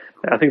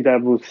 I think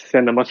that would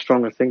send a much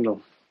stronger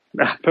signal.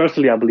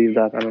 Personally, I believe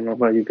that. I don't know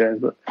about you guys,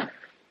 but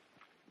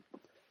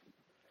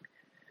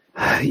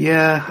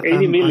yeah,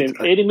 80 million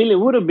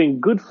would have been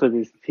good for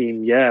this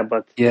team. Yeah,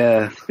 but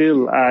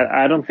still,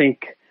 I don't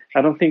think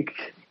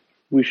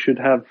we should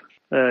have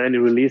any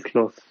release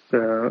clause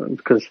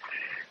because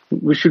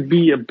we should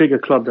be a bigger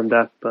club than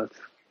that. But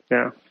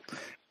yeah,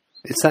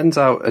 it sends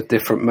out a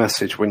different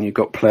message when you've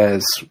got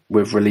players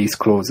with release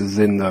clauses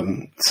in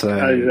them. So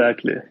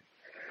exactly,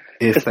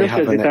 if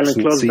especially they have an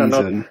excellent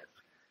season,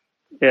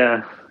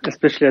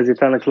 especially as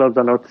Italian clubs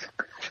are not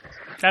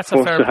forced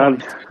to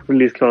have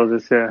release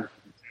clauses.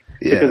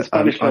 Yeah,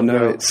 I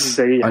know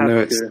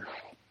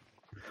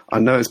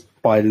it's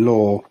by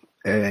law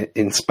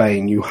in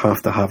Spain you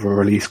have to have a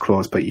release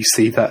clause, but you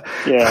see that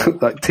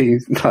like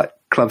teams, like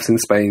clubs in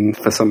Spain,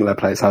 for some of their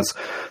players, has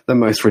the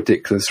most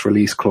ridiculous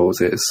release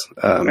clauses.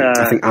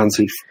 I think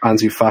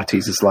Ansu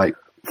Fati's is like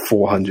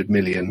 400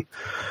 million,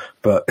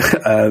 but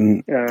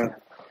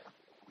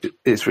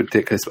it's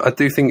ridiculous. I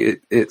do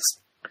think it's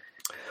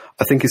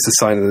a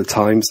sign of the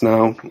times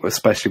now,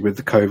 especially with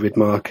the COVID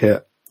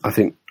market. I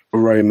think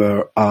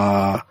Roma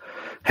are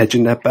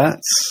hedging their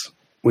bets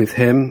with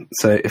him.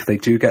 So if they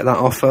do get that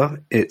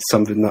offer, it's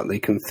something that they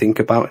can think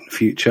about in the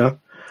future.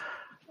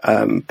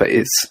 But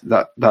it's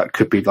that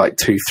could be like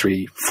 2,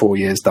 3, 4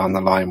 years down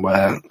the line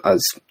where,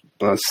 as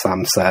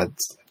Sam said,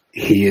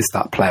 he is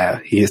that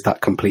player. He is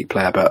that complete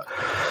player. But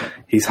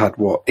he's had,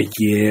 a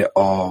year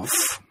of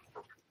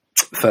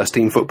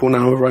first-team football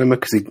now with Roma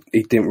because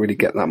he didn't really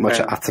get that much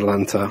at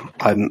Atalanta.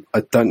 I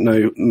don't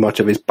know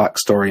much of his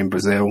backstory in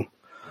Brazil.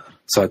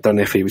 So I don't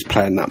know if he was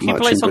playing that much in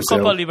Brazil. He plays on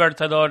Copa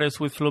Libertadores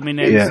with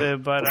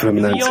Fluminense, but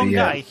he's a young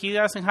guy. He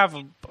doesn't have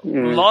a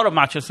lot of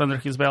matches under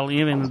his belt,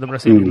 even in the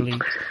Brazilian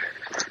league.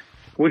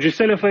 Would you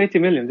sell him for 80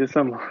 million this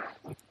summer?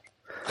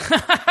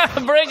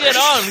 Bring it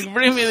on.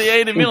 Bring me the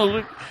 80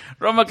 million.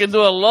 Roma can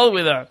do a lot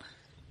with that.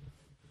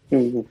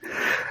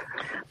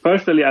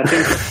 Personally, I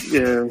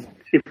think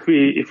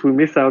if we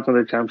miss out on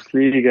the Champions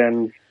League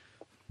and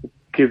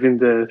given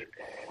the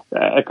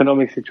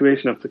economic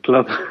situation of the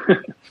club,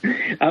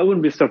 I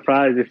wouldn't be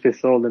surprised if they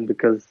sold him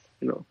because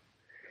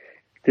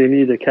they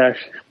need the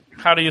cash.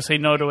 How do you say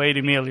no to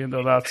 80 million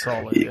though? That's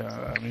solid.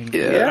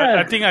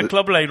 I think a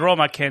club like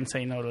Roma can't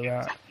say no to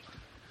that.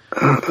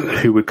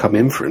 Who would come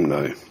in for him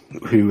though?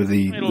 Who were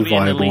the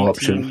viable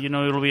option? Team.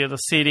 It'll be the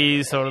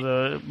Cities or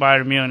the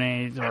Bayern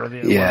Munich or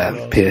the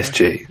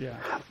PSG. Yeah.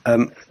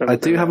 I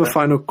do have a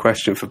final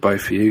question for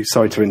both of you.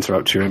 Sorry to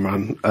interrupt you,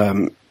 Imran.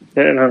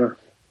 No.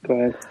 Go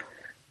ahead.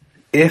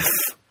 If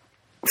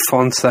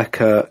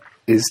Fonseca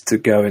is to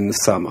go in the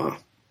summer,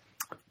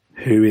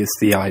 who is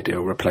the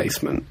ideal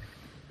replacement?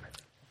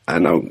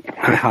 And I'll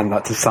hand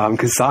that to Sam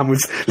because Sam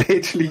was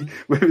literally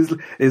with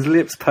his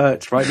lips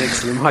perched right next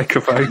to the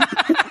microphone.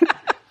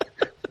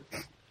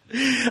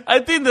 I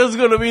think that's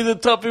going to be the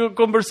topic of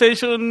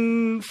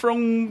conversation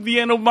from the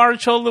end of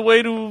March all the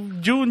way to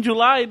June,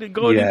 July,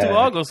 going into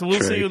August. We'll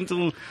see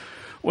until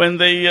when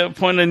they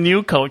appoint a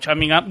new coach. I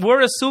mean,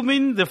 we're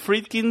assuming the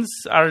Friedkins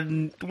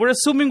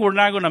we're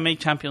not going to make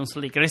Champions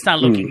League. It's not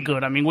looking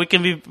good. I mean,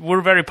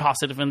 we're very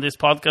positive in this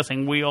podcast,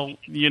 and we all,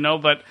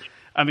 but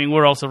I mean,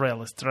 we're also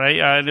realists, right?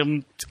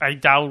 I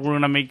doubt we're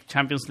going to make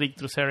Champions League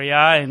through Serie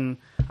A. And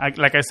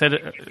like I said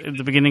at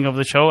the beginning of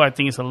the show, I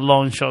think it's a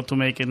long shot to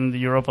make it in the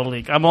Europa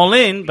League. I'm all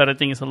in, but I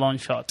think it's a long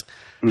shot.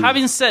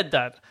 Having said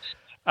that,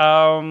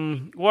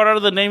 what are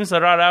the names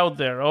that are out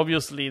there?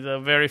 Obviously, the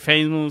very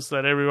famous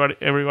that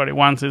everybody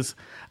wants is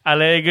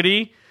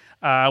Allegri.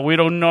 We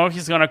don't know if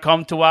he's going to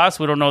come to us.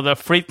 We don't know the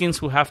Friedkins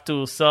who have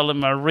to sell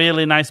him a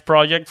really nice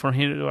project for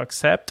him to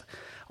accept.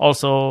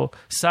 Also,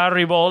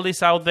 Sarri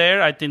is out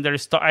there. I think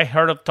I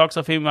heard of talks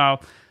of him.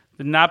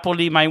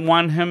 Napoli might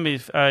want him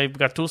if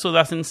Gattuso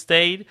doesn't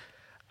stay.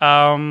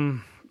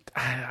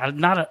 I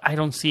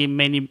don't see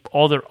many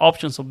other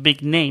options of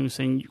big names,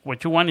 and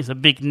what you want is a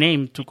big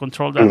name to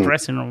control that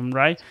dressing room,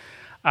 right?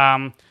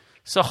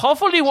 So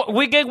hopefully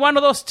we get one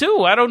of those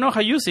too. I don't know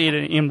how you see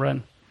it,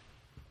 Imran.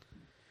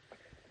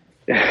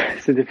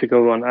 It's a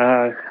difficult one.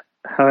 I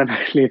haven't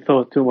actually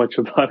thought too much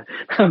about it.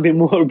 I've been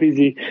more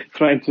busy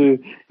trying to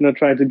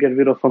get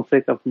rid of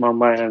Fonseca from my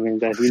mind. I mean,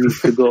 that he needs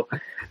to go.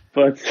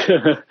 But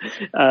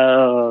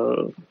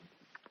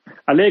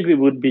Allegri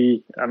would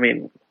be,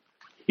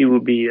 he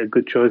would be a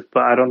good choice,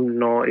 but I don't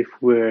know if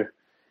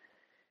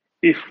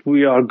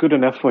we are good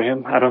enough for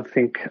him. I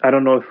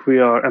don't know if we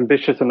are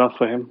ambitious enough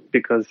for him,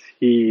 because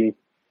he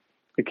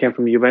came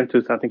from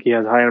Juventus. I think he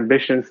has high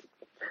ambitions.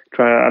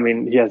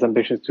 He has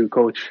ambitions to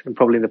coach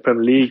probably in the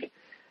Premier League,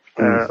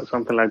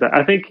 something like that.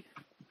 I think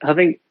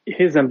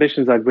his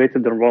ambitions are greater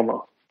than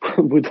Roma,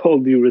 with all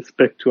due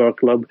respect to our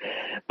club.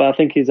 But I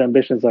think his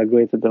ambitions are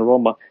greater than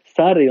Roma.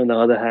 Sarri, on the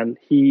other hand,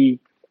 he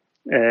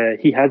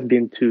has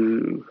been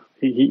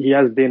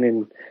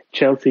in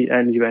Chelsea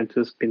and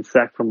Juventus, been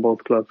sacked from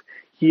both clubs.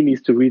 He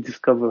needs to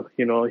rediscover,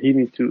 he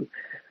needs to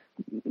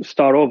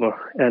start over.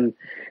 And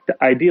the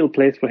ideal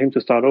place for him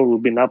to start over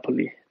would be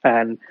Napoli.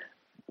 And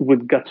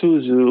with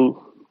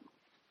Gattuso,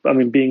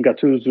 being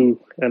Gattuso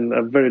and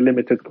a very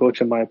limited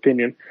coach, in my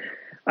opinion,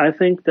 I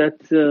think that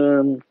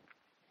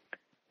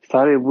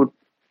Sarri would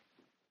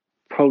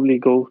probably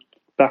go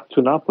back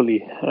to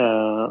Napoli.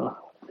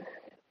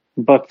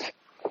 But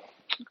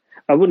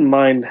I wouldn't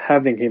mind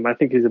having him. I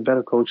think he's a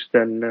better coach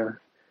than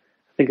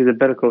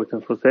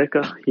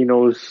Fonseca. He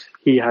knows,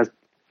 he has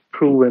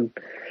proven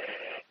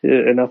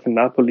enough in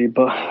Napoli,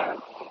 but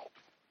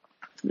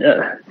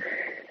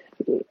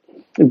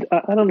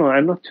I don't know.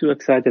 I'm not too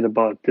excited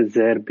about De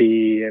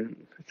Zerbi, and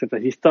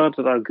he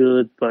started out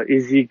good, but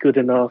is he good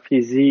enough?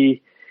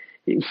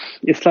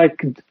 It's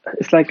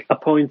like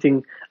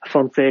appointing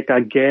Fonseca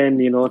again,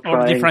 or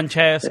Di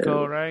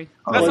Francesco, right?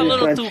 That's a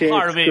little too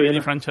far, maybe, Di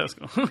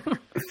Francesco.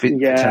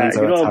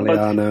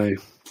 Italiano.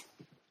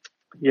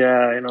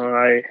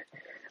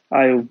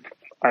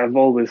 I've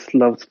always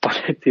loved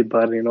Spalletti,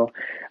 but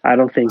I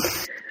don't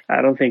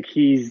think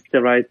he's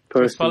the right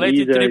person. Spalletti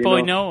either,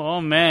 3.0.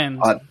 Oh man.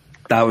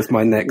 That was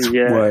my next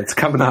words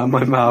coming out of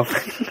my mouth.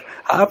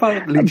 How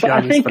about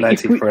Luciano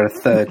Spalletti for a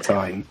third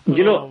time?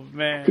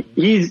 Man.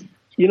 He's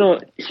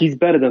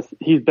better than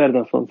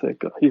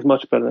Fonseca. He's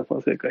much better than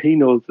Fonseca. He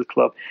knows the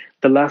club.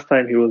 The last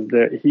time he was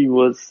there,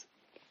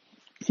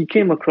 he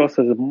came across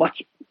as a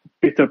much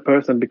bitter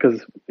person,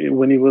 because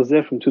when he was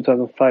there from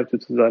 2005 to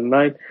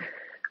 2009,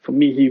 for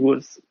me he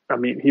was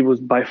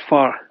by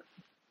far,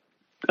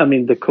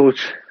 the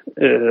coach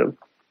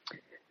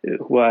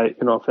who I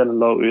fell in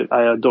love with.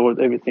 I adored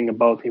everything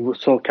about him. He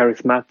was so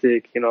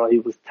charismatic. He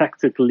was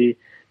tactically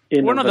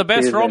one of the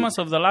best Romans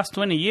of the last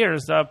 20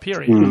 years. That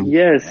period.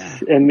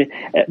 Yes,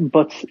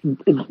 but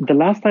the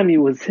last time he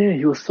was here,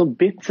 he was so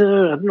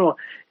bitter. I don't know.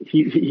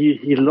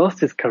 He lost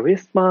his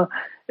charisma,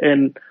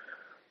 and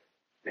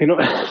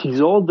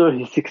he's older.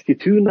 He's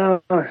 62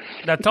 now.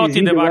 That Totti is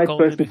he the right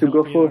person to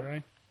go for?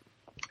 Right?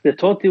 The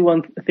Totti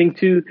one thing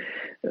too,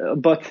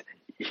 but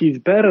he's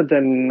better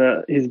than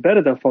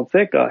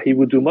Fonseca. He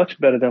would do much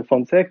better than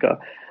Fonseca,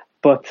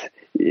 but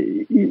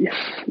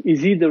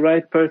is he the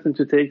right person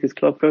to take this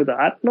club further?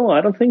 No,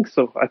 I don't think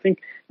so. I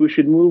think we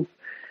should move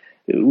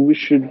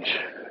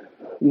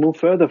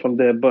further from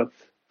there. But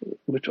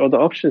which other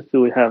options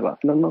do we have? I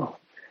don't know.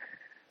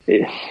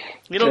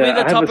 It'll be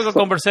the topic of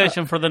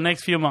conversation for the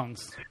next few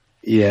months.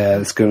 Yeah,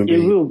 it's going to be.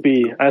 It will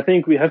be. I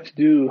think we have to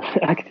do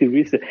active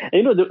research.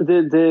 And,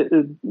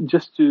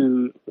 just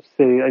to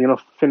say,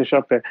 finish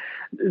up there.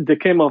 There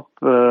came up,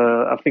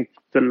 I think,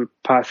 the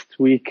past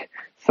week,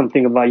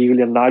 something about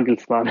Julian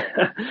Nagelsmann.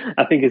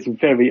 I think it's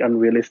very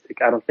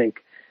unrealistic. I don't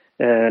think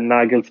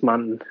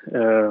Nagelsmann.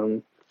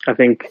 I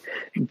think,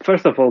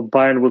 first of all,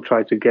 Bayern will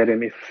try to get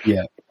him if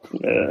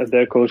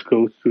their coach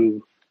goes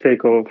to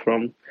take over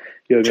from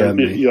Joachim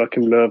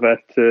Löw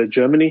at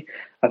Germany.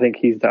 I think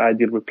he's the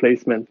ideal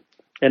replacement.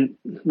 And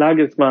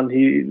Nagelsmann,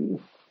 he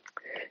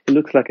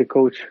looks like a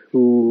coach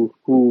who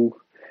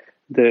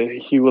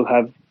he will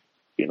have.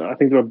 I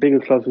think there are bigger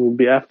clubs who will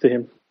be after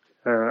him.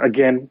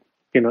 Again,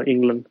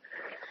 England,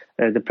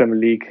 the Premier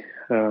League,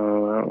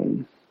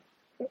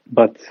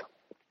 but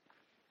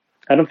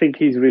I don't think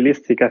he's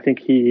realistic. I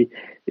think I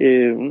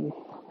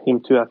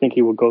think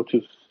he will go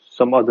to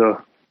some other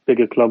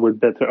bigger club with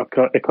better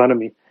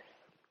economy.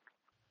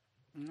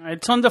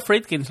 It's on the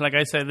Friedkins, like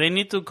I said. They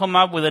need to come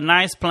up with a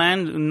nice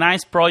plan,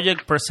 nice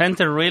project, present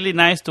it really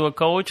nice to a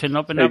coach, and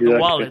open up the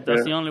wallet.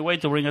 That's the only way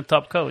to bring a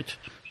top coach.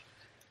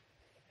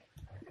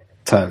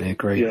 Totally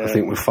agree. Yeah. I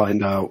think we'll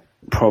find out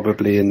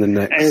probably in the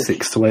next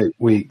 6 to 8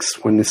 weeks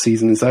when the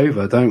season is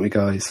over, don't we,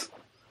 guys?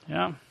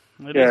 Yeah.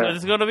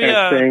 It's going to be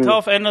a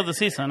tough end of the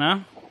season, huh?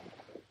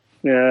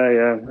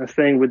 Yeah.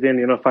 Staying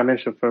within,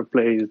 financial fair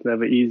play is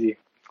never easy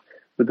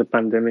with the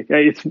pandemic.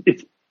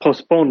 It's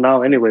postponed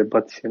now anyway,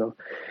 but,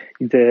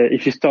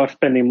 if you start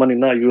spending money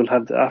now, you will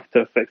have the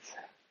after effects.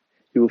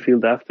 You will feel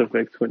the after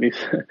effects when it's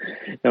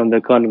on the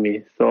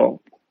economy.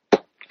 So,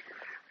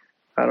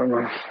 I don't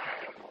know.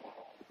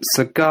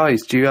 So,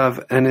 guys, do you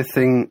have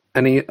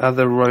any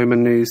other Roma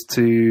news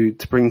to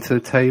bring to the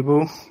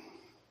table?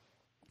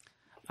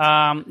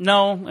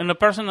 No. On a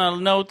personal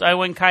note, I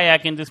went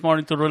kayaking this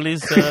morning to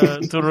release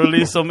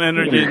some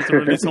energy and to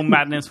release some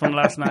madness from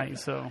last night.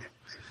 So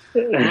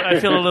I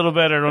feel a little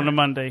better on a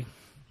Monday.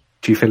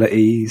 Do you feel at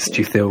ease? Do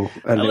you feel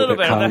a little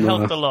bit better? Calmer?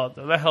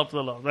 That helped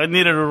a lot. I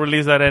needed to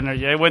release that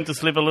energy. I went to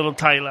sleep a little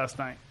tight last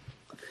night.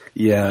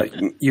 Yeah,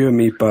 you and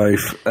me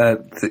both.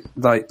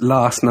 Like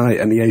last night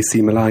and the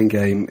AC Milan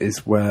game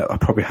is where I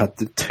probably had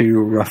the 2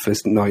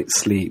 roughest night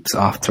sleeps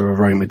after a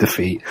Roma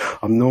defeat.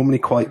 I'm normally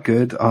quite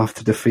good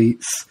after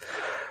defeats,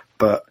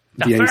 but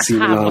the AC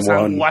Milan was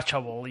one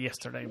unwatchable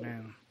yesterday,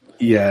 man.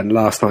 Yeah, and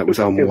last night was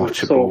unwatchable. It was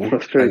so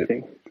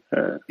frustrating.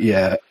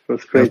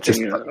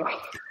 Frustrating.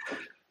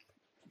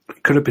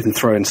 Could have been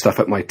throwing stuff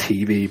at my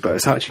TV, but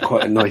it's actually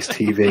quite a nice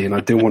TV, and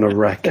I didn't want to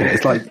wreck it.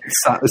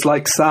 It's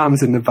like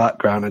Sam's in the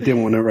background. I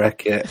didn't want to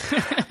wreck it.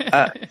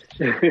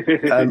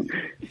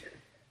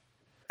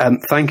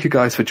 Thank you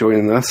guys for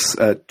joining us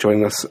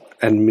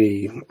and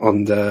me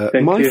on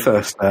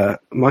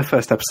my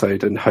first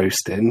episode and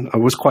hosting. I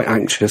was quite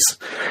anxious,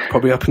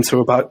 probably up until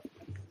about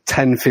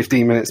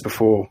 10-15 minutes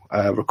before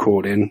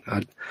recording.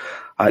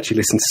 I actually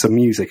listened to some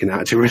music and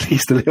actually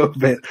released a little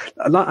bit.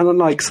 And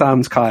like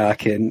Sam's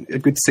kayaking, a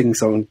good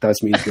sing-song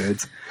does me good.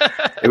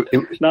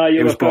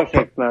 You were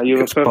perfect. You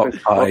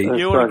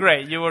were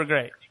great. You were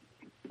great.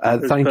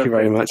 Thank you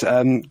very much.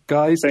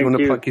 Guys, do you want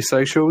to plug your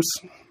socials?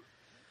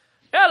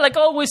 Yeah, like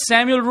always,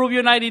 Samuel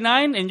Rubio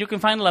 99, and you can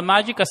find La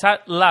Magicas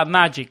at La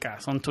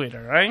Magicas on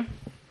Twitter, right?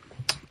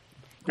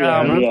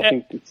 I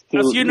think it's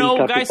still as you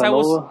know, guys,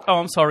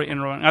 I'm sorry,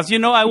 Enron. As you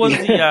know, I was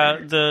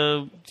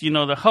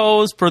the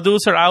host,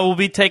 producer. I will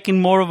be taking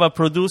more of a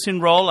producing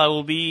role. I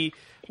will be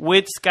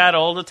with Scott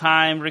all the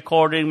time,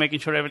 recording, making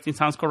sure everything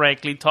sounds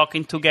correctly,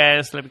 talking to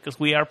guests, because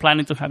we are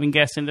planning to having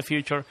guests in the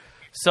future.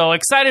 So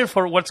excited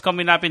for what's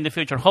coming up in the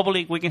future.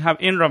 Hopefully, we can have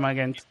Imran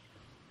again.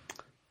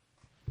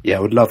 Yeah,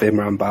 I would love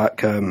Imran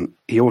back.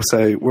 We're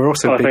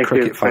also big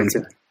cricket fans.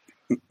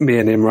 Me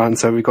and Imran,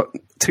 so we've got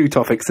 2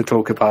 topics to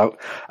talk about.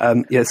 So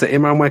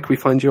Imran, where can we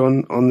find you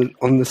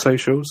on the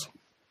socials?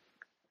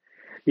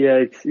 Yeah,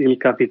 it's Il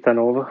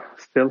Capitanova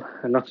still.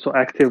 I'm not so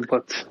active,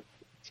 but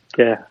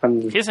yeah,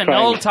 he's an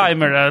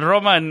old-timer, a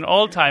Roman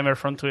old-timer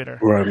from Twitter.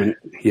 Roman,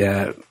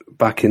 yeah,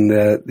 back in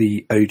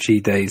the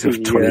OG days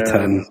of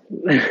 2010.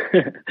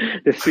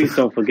 The streets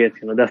don't forget,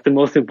 that's the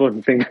most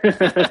important thing.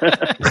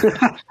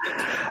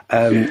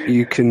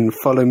 You can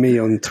follow me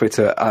on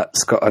Twitter at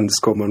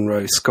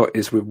Scott_Munroe. Scott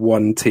is with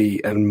 1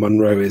 T and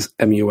Munroe is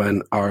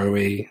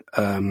MUNROE.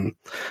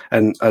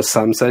 And as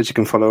Sam said, you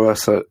can follow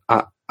us at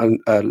La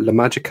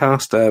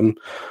Magicast.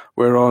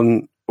 We're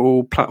on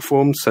all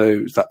platforms,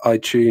 so that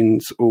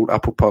iTunes, all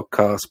Apple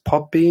Podcasts,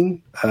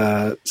 Podbean,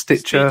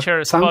 Stitcher,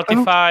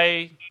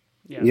 Spotify.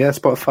 Yeah,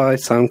 Spotify,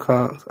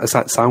 SoundCloud. Is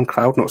that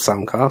SoundCloud, not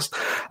Soundcast?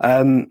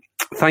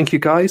 Thank you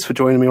guys for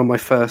joining me on my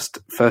first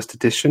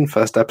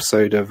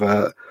episode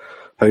of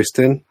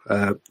hosting.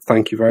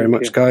 Thank you very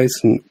much, guys.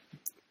 And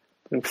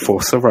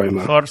Forza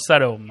Roma. Forza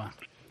Roma.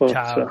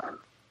 Ciao.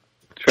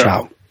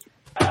 Ciao.